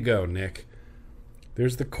 Way to go, Nick.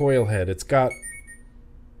 There's the coil head. It's got,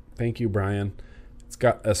 thank you, Brian. It's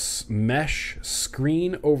got a mesh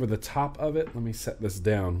screen over the top of it. Let me set this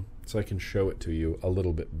down so I can show it to you a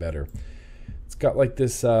little bit better. It's got like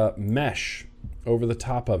this mesh over the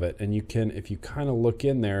top of it, and you can, if you kind of look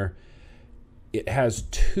in there, it has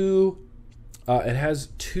two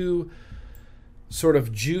sort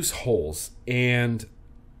of juice holes, and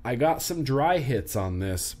I got some dry hits on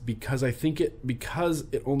this because because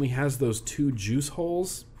it only has those two juice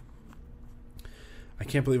holes. I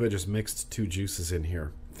can't believe I just mixed two juices in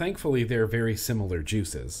here. Thankfully, they're very similar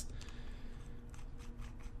juices.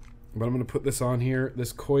 But I'm going to put this on here.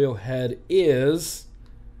 This coil head is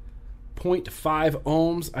 0.5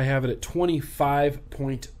 ohms. I have it at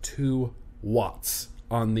 25.2 watts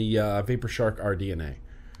on the VaporShark RDNA.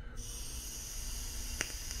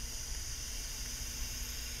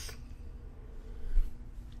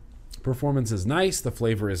 Performance is nice. The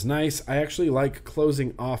flavor is nice. I actually like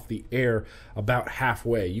closing off the air about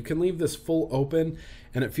halfway. You can leave this full open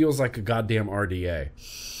and it feels like a goddamn RDA.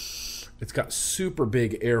 It's got super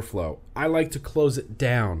big airflow. I like to close it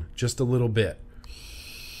down just a little bit.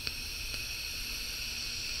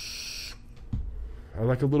 I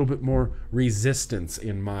like a little bit more resistance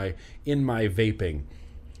in my vaping.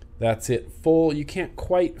 That's it. Full. You can't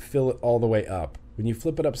quite fill it all the way up. When you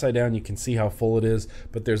flip it upside down, you can see how full it is,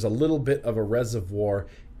 but there's a little bit of a reservoir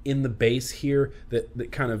in the base here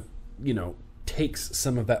that kind of, takes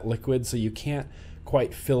some of that liquid, so you can't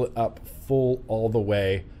quite fill it up full all the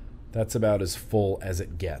way. That's about as full as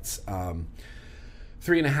it gets.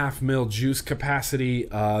 3.5 mil juice capacity.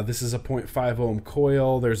 This is a 0.5 ohm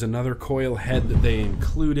coil. There's another coil head that they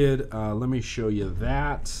included. Let me show you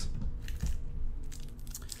that.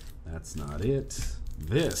 That's not it.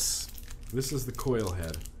 This is the coil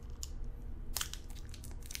head.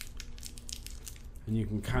 And you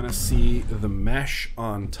can kind of see the mesh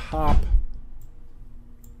on top.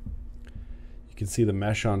 You can see the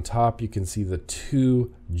mesh on top. You can see the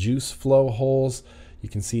two juice flow holes. You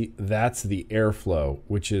can see that's the airflow,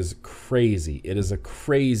 which is crazy. It is a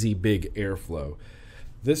crazy big airflow.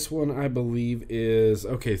 This one, I believe, is...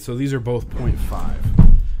 Okay, so these are both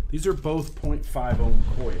 0.5. These are both 0.5 ohm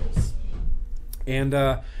coils. And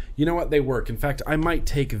you know what? They work. In fact, I might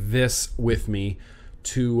take this with me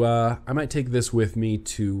to with me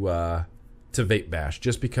to Vape Bash,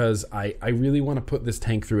 just because I really want to put this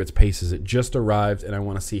tank through its paces. It just arrived, and I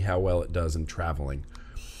want to see how well it does in traveling.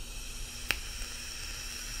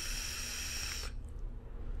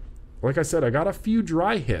 Like I said, I got a few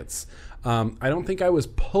dry hits. I don't think I was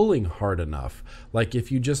pulling hard enough. Like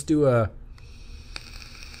if you just do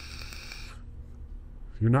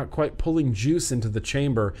you're not quite pulling juice into the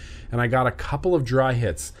chamber, and I got a couple of dry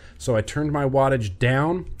hits. So I turned my wattage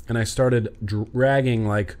down, and I started dragging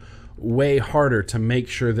like way harder to make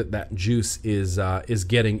sure that juice is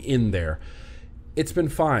getting in there. It's been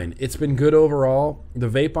fine. It's been good overall. The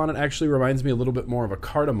vape on it actually reminds me a little bit more of a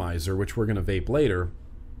Cartomizer, which we're going to vape later,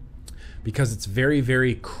 because it's very,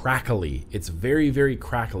 very crackly. It's very, very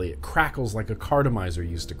crackly. It crackles like a Cartomizer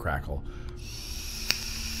used to crackle.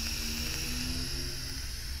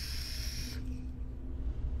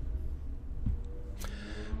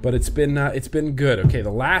 But it's been good. Okay, the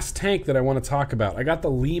last tank that I want to talk about, I got the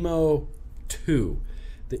Limo 2.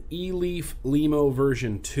 The eLeaf Limo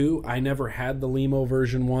version 2. I never had the Limo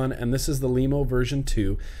version 1, and this is the Limo version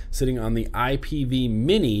 2 sitting on the IPV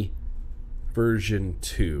Mini version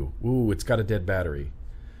 2. Ooh, it's got a dead battery.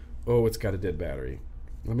 Oh, it's got a dead battery.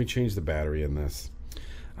 Let me change the battery in this.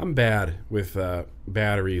 I'm bad with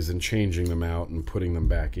batteries and changing them out and putting them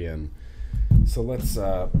back in. So let's,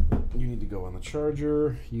 you need to go on the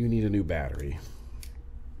charger. You need a new battery.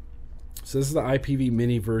 So this is the IPV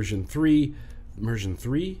Mini version 3. Version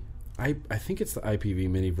 3? I think it's the IPV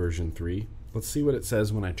Mini version 3. Let's see what it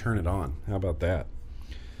says when I turn it on. How about that?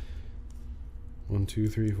 1, 2,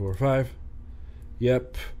 3, 4, 5.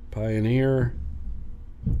 Yep, Pioneer.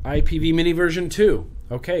 IPV Mini version 2.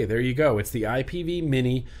 Okay, there you go. It's the IPV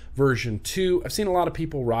Mini version 2. I've seen a lot of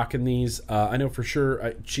people rocking these. I know for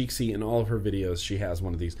sure Cheeksy, in all of her videos, she has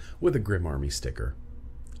one of these with a Grim Army sticker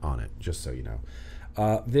on it, just so you know.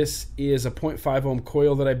 This is a 0.5 ohm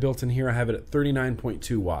coil that I built in here. I have it at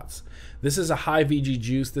 39.2 watts. This is a high VG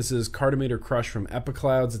juice. This is Cartomator Crush from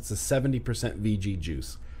Epiclouds. It's a 70% VG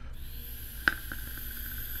juice.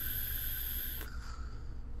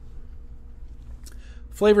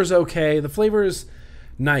 Flavor's okay. The flavor is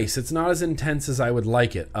nice. It's not as intense as I would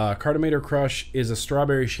like it. Cartomator Crush is a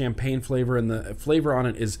strawberry champagne flavor, and the flavor on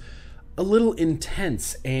it is a little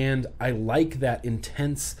intense, and I like that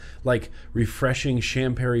intense, like refreshing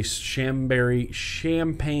champagne strawberry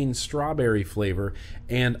flavor,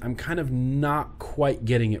 and I'm kind of not quite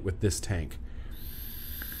getting it with this tank.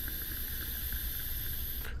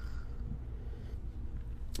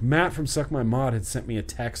 Matt from Suck My Mod had sent me a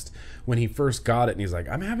text when he first got it, and he's like,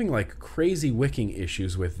 I'm having like crazy wicking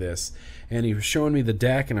issues with this, and he was showing me the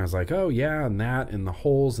deck, and I was like, oh yeah, and that, and the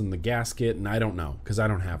holes in the gasket, and I don't know, because I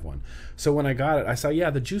don't have one. So when I got it, I saw, yeah,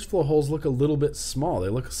 the juice flow holes look a little bit small. They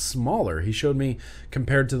look smaller. He showed me,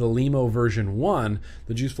 compared to the Limo version 1,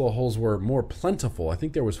 the juice flow holes were more plentiful. I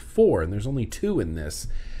think there was 4, and there's only 2 in this.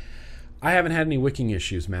 I haven't had any wicking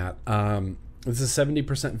issues, Matt. This is 70%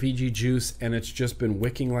 VG juice, and it's just been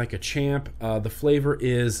wicking like a champ. The flavor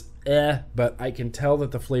is but I can tell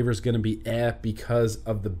that the flavor is going to be because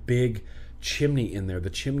of the big chimney in there.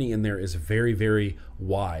 The chimney in there is very, very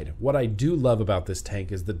wide. What I do love about this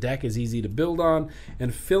tank is the deck is easy to build on,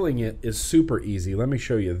 and filling it is super easy. Let me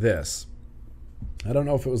show you this. I don't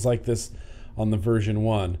know if it was like this on the version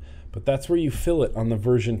 1, but that's where you fill it on the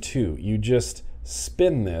version 2. You just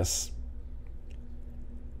spin this,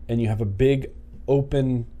 and you have a big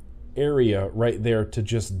open area right there to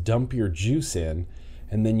just dump your juice in,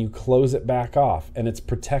 and then you close it back off, and it's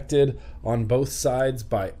protected on both sides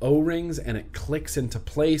by O-rings, and it clicks into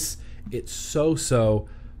place. It's so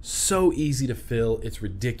easy to fill. It's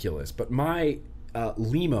ridiculous. But my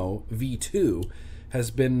Limo V2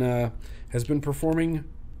 has been performing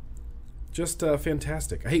just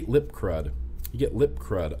fantastic. I hate lip crud. You get lip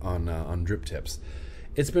crud on drip tips.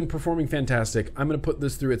 It's been performing fantastic. I'm going to put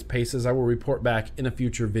this through its paces. I will report back in a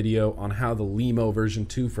future video on how the Limo version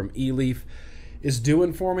 2 from eLeaf is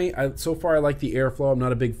doing for me. So far, I like the airflow. I'm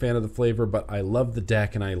not a big fan of the flavor, but I love the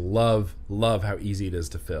deck, and I love how easy it is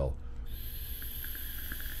to fill.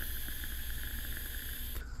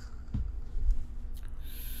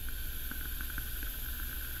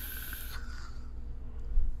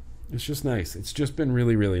 It's just nice. It's just been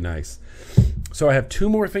really, really nice. So I have 2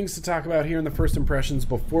 more things to talk about here in the first impressions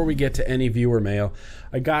before we get to any viewer mail.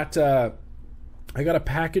 I got a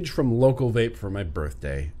package from Local Vape for my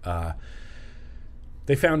birthday.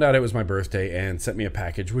 they found out it was my birthday and sent me a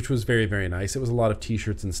package, which was very, very nice. It was a lot of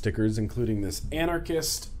t-shirts and stickers, including this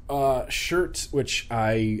Anarchist shirt, which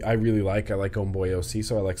I really like. I like Homeboy OC,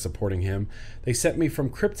 so I like supporting him. They sent me from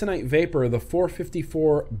Kryptonite Vapor the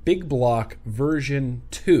 454 Big Block version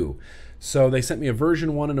 2. So they sent me a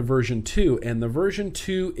version 1 and a version 2, and the version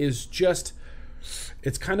 2 is just,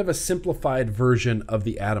 it's kind of a simplified version of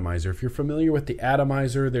the atomizer. If you're familiar with the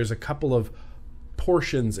atomizer, there's a couple of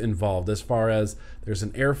portions involved as far as there's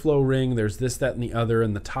an airflow ring, there's this, that, and the other,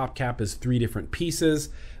 and the top cap is 3 different pieces.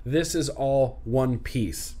 This is all one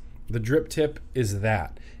piece. The drip tip is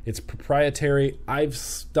that. It's proprietary. I've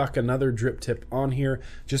stuck another drip tip on here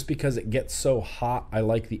just because it gets so hot. I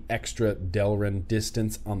like the extra Delrin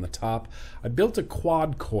distance on the top. I built a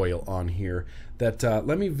quad coil on here that,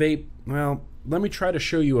 let me try to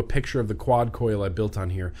show you a picture of the quad coil I built on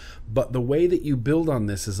here. But the way that you build on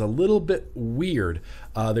this is a little bit weird.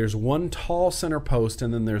 There's one tall center post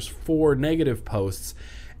and then there's 4 negative posts.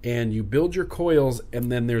 And you build your coils,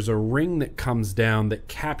 and then there's a ring that comes down that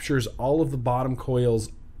captures all of the bottom coils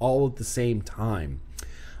all at the same time.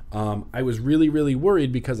 I was really, really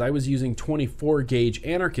worried because I was using 24 gauge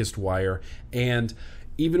Anarchist wire, and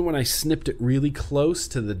even when I snipped it really close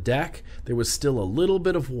to the deck, there was still a little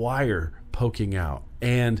bit of wire poking out.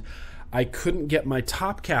 And I couldn't get my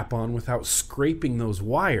top cap on without scraping those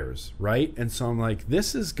wires, right? And so I'm like,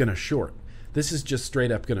 this is going to short. This is just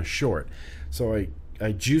straight up going to short. So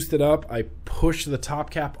I juiced it up, I pushed the top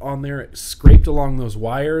cap on there, it scraped along those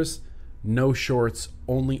wires, no shorts,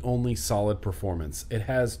 only solid performance. It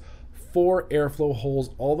has 4 airflow holes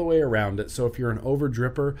all the way around it, so if you're an over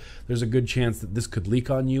dripper, there's a good chance that this could leak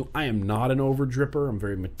on you. I am not an over dripper, I'm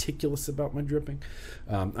very meticulous about my dripping.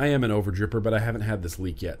 I am an over dripper, but I haven't had this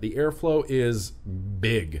leak yet. The airflow is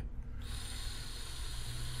big.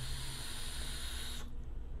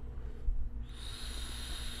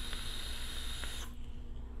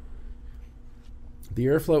 The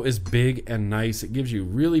airflow is big and nice. It gives you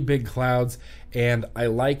really big clouds, and I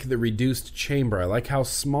like the reduced chamber. I like how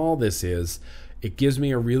small this is. It gives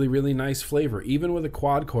me a really, really nice flavor. Even with a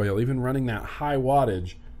quad coil, even running that high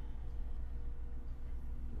wattage,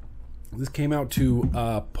 this came out to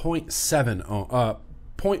 0.17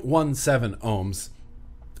 ohms,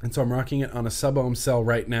 and so I'm rocking it on a sub-ohm cell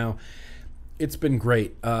right now. It's been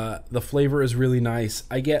great. The flavor is really nice.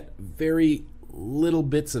 I get very little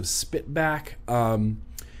bits of spit back.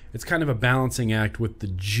 It's kind of a balancing act with the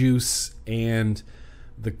juice and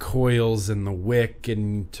the coils and the wick,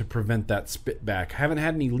 and to prevent that spit back. I haven't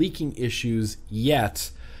had any leaking issues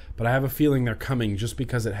yet, but I have a feeling they're coming just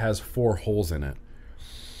because it has 4 holes in it.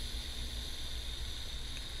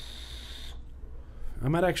 I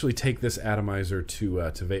might actually take this atomizer to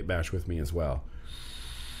Vape Bash with me as well.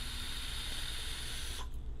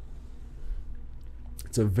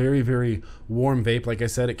 It's a very, very warm vape. Like I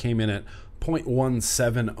said, it came in at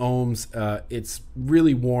 0.17 ohms. It's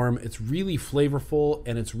really warm, it's really flavorful,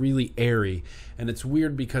 and it's really airy. And it's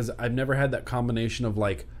weird because I've never had that combination of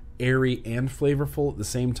like airy and flavorful at the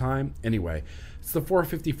same time. Anyway, it's the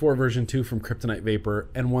 454 version 2 from Kryptonite Vapor.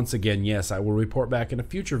 And once again, yes, I will report back in a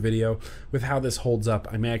future video with how this holds up.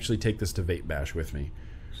 I may actually take this to Vape Bash with me.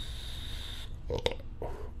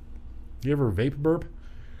 You ever vape burp?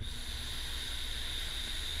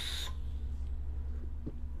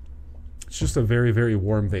 It's just a very, very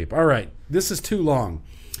warm vape. All right, this is too long.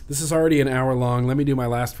 This is already an hour long. Let me do my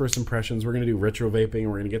last first impressions. We're going to do retro vaping, and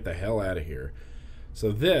we're going to get the hell out of here.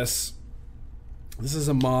 So this is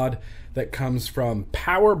a mod that comes from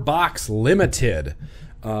Power Box Limited.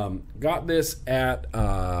 Got this at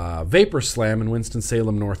Vapor Slam in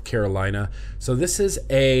Winston-Salem, North Carolina. So this is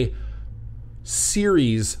a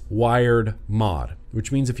series wired mod,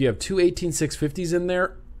 which means if you have two 18650s in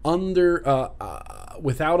there,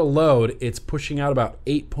 without a load, it's pushing out about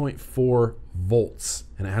 8.4 volts,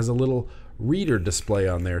 and it has a little reader display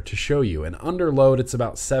on there to show you. And under load, it's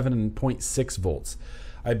about 7.6 volts.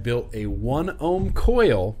 I built a 1 ohm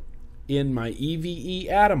coil in my EVE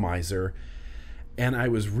atomizer, and I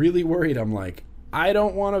was really worried. I'm like, I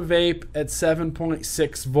don't want to vape at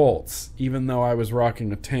 7.6 volts, even though I was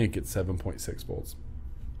rocking a tank at 7.6 volts.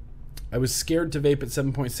 I was scared to vape at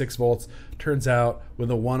 7.6 volts. Turns out,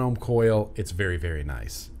 with a 1 ohm coil, it's very, very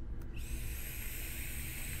nice.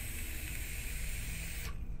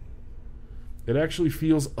 It actually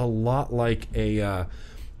feels a lot like a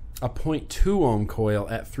 0.2 ohm coil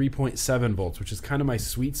at 3.7 volts, which is kind of my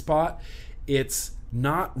sweet spot. It's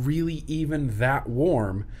not really even that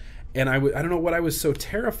warm, and I don't know what I was so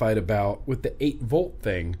terrified about with the 8 volt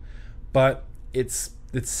thing, but it's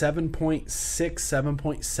 7.6,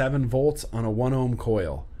 7.7 volts on a 1 ohm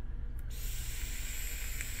coil.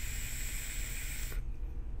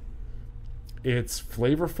 It's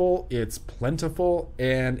flavorful, it's plentiful,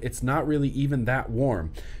 and it's not really even that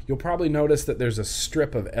warm. You'll probably notice that there's a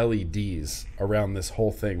strip of LEDs around this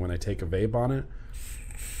whole thing when I take a vape on it.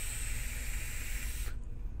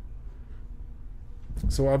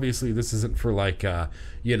 So obviously this isn't for like,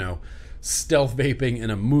 stealth vaping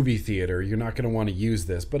in a movie theater. You're not going to want to use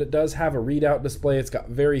this, but it does have a readout display. It's got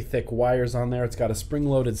very thick wires on there. It's got a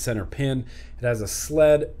spring-loaded center pin. It has a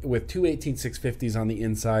sled with two 18650s on the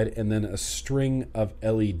inside and then a string of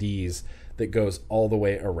LEDs that goes all the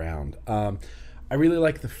way around. I really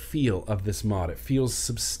like the feel of this mod. It feels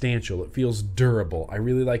substantial. It feels durable. I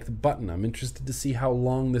really like the button. I'm interested to see how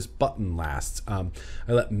long this button lasts. I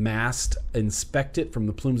let Mast inspect it from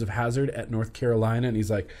the Plumes of Hazard at North Carolina, and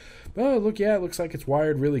he's like, oh, look, yeah, it looks like it's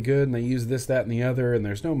wired really good, and they use this, that, and the other, and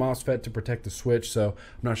there's no MOSFET to protect the switch, so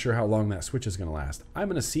I'm not sure how long that switch is going to last. I'm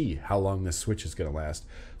going to see how long this switch is going to last.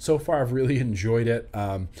 So far, I've really enjoyed it.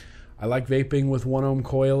 I like vaping with 1 ohm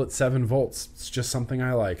coil at 7 volts. It's just something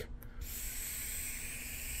I like.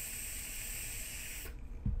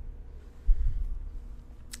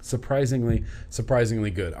 Surprisingly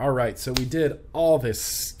good. All right, so we did all this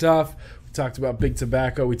stuff. We talked about big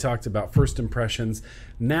tobacco. We talked about first impressions.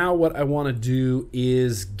 Now what I want to do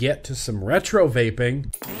is get to some retro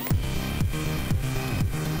vaping.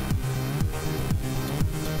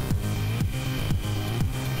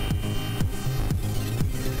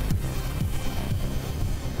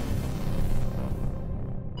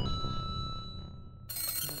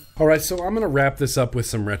 All right, so I'm going to wrap this up with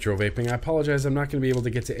some retro vaping. I apologize, I'm not going to be able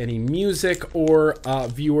to get to any music or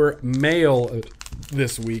viewer mail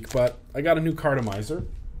this week, but I got a new cartomizer.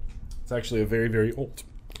 It's actually a very, very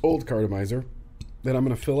old cartomizer that I'm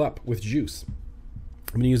going to fill up with juice.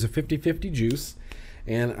 I'm going to use a 50/50 juice,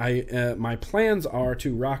 and my plans are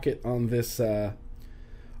to rock it on this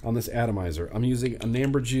atomizer. I'm using a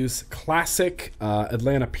Namber Juice Classic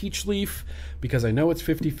Atlanta Peach Leaf because I know it's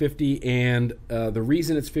 50/50, and the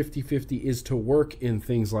reason it's 50/50 is to work in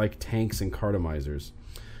things like tanks and cartomizers.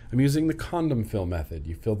 I'm using the condom fill method.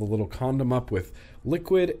 You fill the little condom up with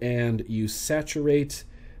liquid and you saturate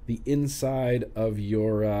the inside of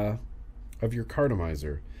your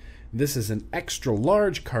cartomizer. This is an extra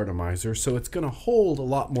large cartomizer, so it's going to hold a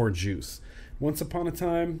lot more juice. Once upon a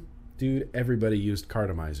time, dude, everybody used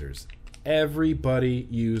cartomizers. Everybody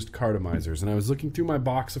used cartomizers. And I was looking through my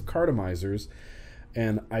box of cartomizers,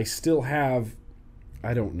 and I still have,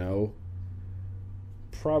 I don't know,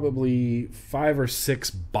 probably 5 or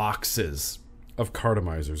 6 boxes of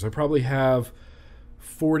cartomizers. I probably have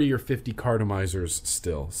 40 or 50 cartomizers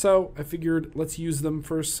still. So I figured let's use them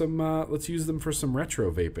for some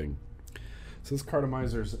retro vaping. So this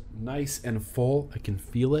cartomizer's nice and full. I can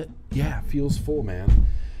feel it. Yeah, it feels full, man.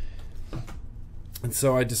 And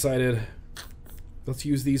so I decided, let's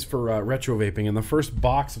use these for retro vaping. And the first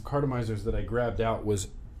box of cartomizers that I grabbed out was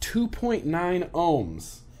 2.9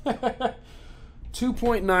 ohms.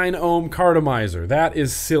 2.9 ohm cartomizer. That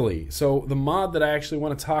is silly. So the mod that I actually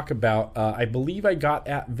want to talk about, I believe I got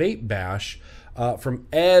at Vape Bash from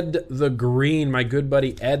Ed the Green, my good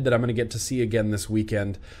buddy Ed, that I'm going to get to see again this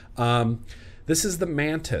weekend. This is the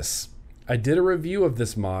Mantis. I did a review of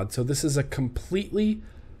this mod. So this is a completely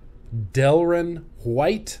Delrin,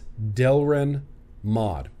 white Delrin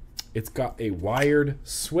mod. It's got a wired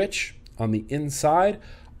switch on the inside.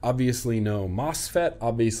 Obviously no MOSFET.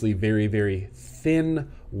 Obviously very, very thin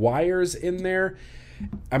wires in there.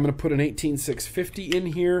 I'm going to put an 18650 in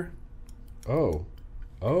here. Oh,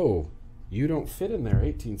 you don't fit in there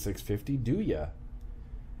 18650, do ya?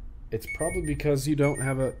 It's probably because you don't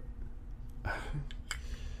have a...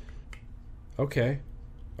 Okay.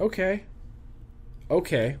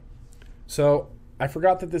 So I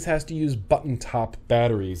forgot that this has to use button top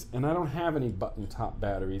batteries, and I don't have any button top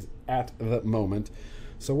batteries at the moment.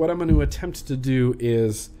 So what I'm going to attempt to do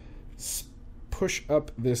is push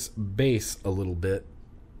up this base a little bit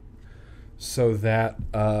so that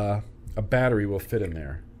a battery will fit in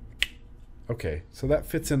there. Okay, so that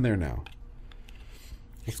fits in there now.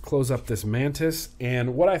 Let's close up this Mantis.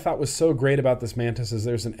 And what I thought was so great about this Mantis is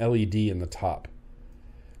there's an LED in the top.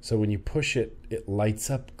 So when you push it, it lights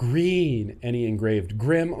up green. Any engraved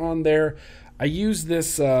Grim on there. I use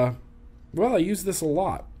this, I use this a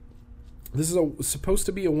lot. This is supposed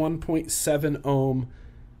to be a 1.7 ohm.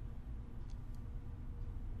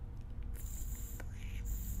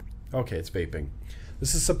 Okay, it's vaping.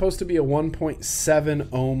 This is supposed to be a 1.7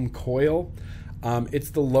 ohm coil. It's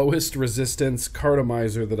the lowest resistance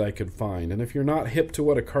cartomizer that I could find. And if you're not hip to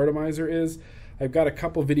what a cartomizer is, I've got a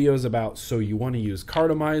couple videos about so you want to use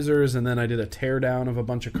cartomizers, and then I did a teardown of a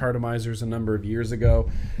bunch of cartomizers a number of years ago.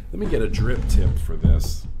 Let me get a drip tip for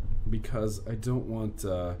this. because I don't want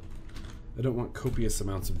copious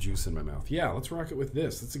amounts of juice in my mouth. Yeah, let's rock it with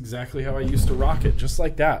this. That's exactly how I used to rock it, just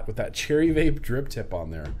like that, with that cherry vape drip tip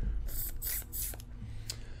on there.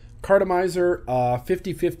 Cartomizer,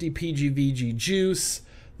 50/50 PGVG juice.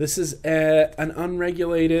 This is an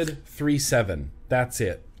unregulated 3.7. That's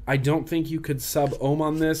it. I don't think you could sub ohm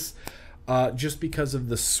on this just because of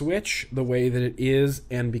the switch, the way that it is,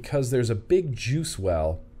 and because there's a big juice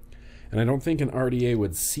well. And I don't think an RDA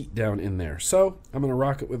would seat down in there. So I'm going to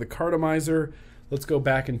rock it with a Cartomizer. Let's go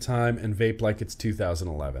back in time and vape like it's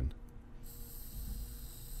 2011.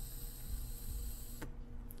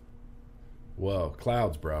 Whoa,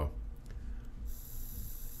 clouds, bro.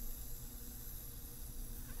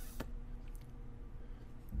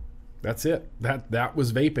 That's it. That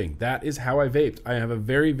was vaping. That is how I vaped. I have a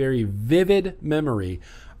very, very vivid memory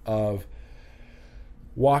of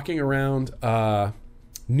walking around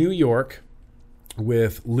New York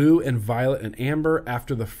with Lou and Violet and Amber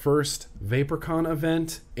after the first VaporCon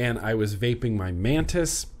event, and I was vaping my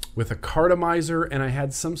Mantis with a Cartomizer, and I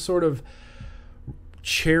had some sort of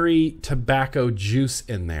cherry tobacco juice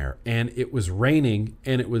in there, and it was raining,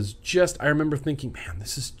 and it was just, I remember thinking, man,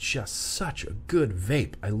 this is just such a good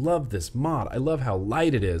vape. I love this mod. I love how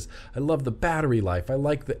light it is. I love the battery life. I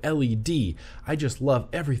like the LED. I just love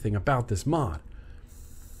everything about this mod.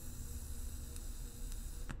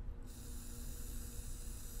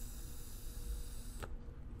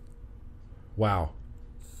 Wow.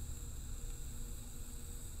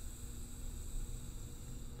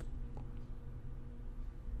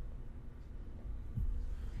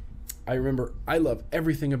 I remember I love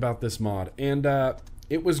everything about this mod, and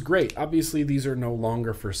it was great. Obviously, these are no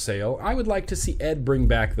longer for sale. I would like to see Ed bring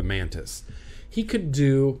back the Mantis. He could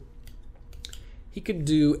do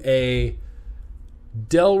a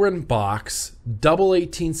Delrin box, double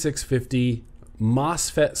 18650,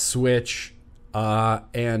 MOSFET switch,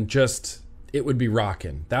 and just, it would be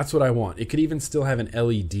rocking. That's what I want. It could even still have an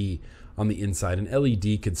LED on the inside. An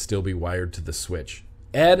LED could still be wired to the switch.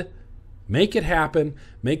 Ed, make it happen.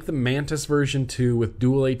 Make the Mantis version 2 with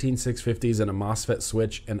dual 18650s and a MOSFET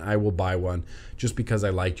switch, and I will buy one just because I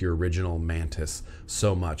liked your original Mantis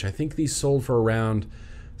so much. I think these sold for around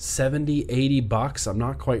 70, 80 bucks. I'm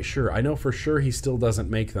not quite sure. I know for sure he still doesn't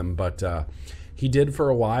make them, but he did for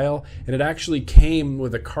a while, and it actually came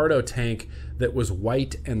with a Carto tank that was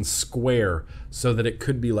white and square so that it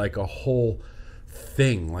could be like a whole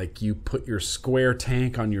thing. Like you put your square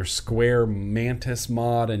tank on your square Mantis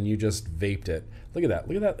mod and you just vaped it. Look at that.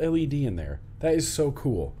 Look at that LED in there. That is so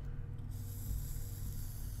cool.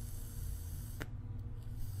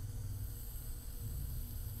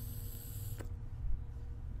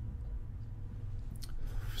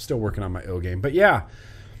 Still working on my O game. But yeah,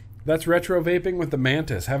 that's retro vaping with the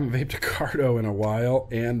Mantis. Haven't vaped a Carto in a while,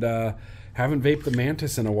 and haven't vaped the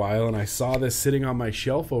Mantis in a while, and I saw this sitting on my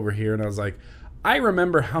shelf over here, and I was like, I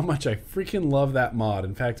remember how much I freaking love that mod.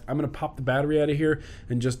 In fact, I'm going to pop the battery out of here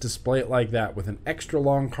and just display it like that with an extra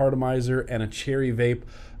long Cartomizer and a cherry vape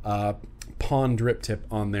Pond drip tip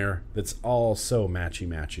on there that's all so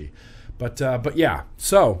matchy-matchy. But yeah,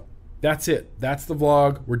 so that's it. That's the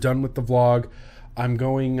vlog. We're done with the vlog. I'm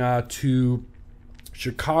going to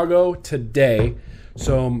Chicago today.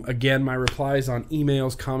 So again, my replies on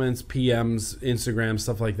emails, comments, PMs, Instagram,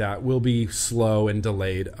 stuff like that will be slow and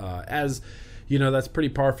delayed. As you know, that's pretty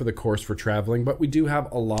par for the course for traveling, but we do have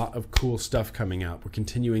a lot of cool stuff coming out. We're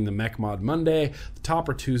continuing the Mech Mod Monday, the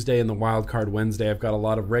Topper Tuesday, and the Wildcard Wednesday. I've got a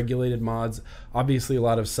lot of regulated mods, obviously a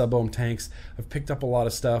lot of sub-ohm tanks. I've picked up a lot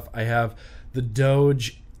of stuff. I have the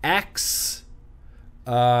Doge X.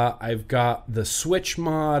 I've got the Switch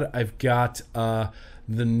mod. I've got the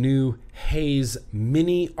new Haze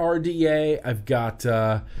Mini RDA. I've got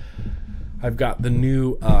the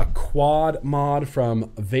new Quad mod from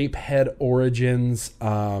Vapehead Origins.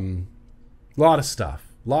 Lot of stuff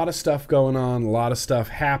going on. A lot of stuff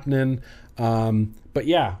happening. But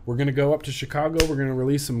yeah, we're going to go up to Chicago. We're going to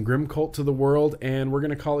release some Grim Cult to the world, and we're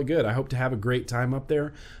going to call it good. I hope to have a great time up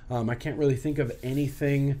there. I can't really think of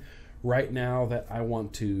anything right now that I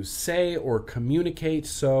want to say or communicate,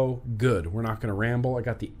 so good. We're not going to ramble. I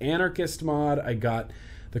got the Anarchist mod. I got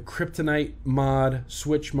the Kryptonite mod,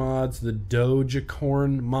 Switch mods, the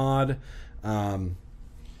Dogecorn mod.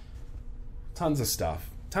 Tons of stuff.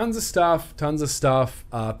 Thanks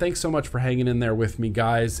so much for hanging in there with me,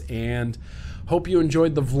 guys, and hope you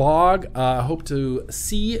enjoyed the vlog. Hope to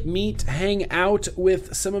meet, hang out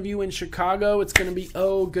with some of you in Chicago. It's going to be,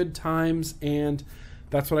 good times, and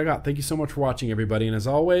that's what I got. Thank you so much for watching, everybody, and as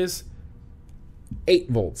always, 8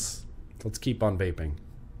 volts. Let's keep on vaping.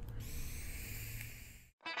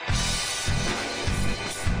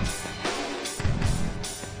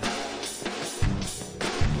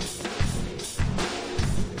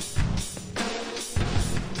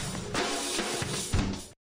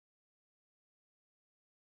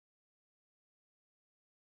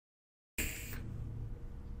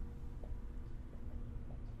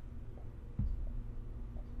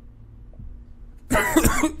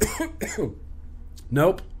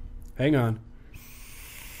 Nope. Hang on.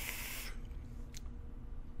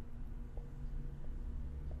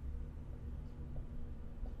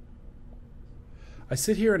 I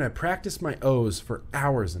sit here and I practice my O's for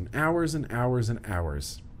hours and hours and hours and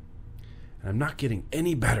hours. And I'm not getting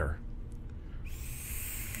any better.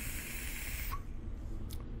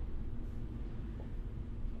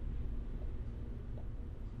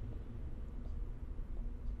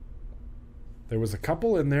 There was a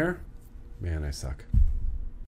couple in there. Man, I suck.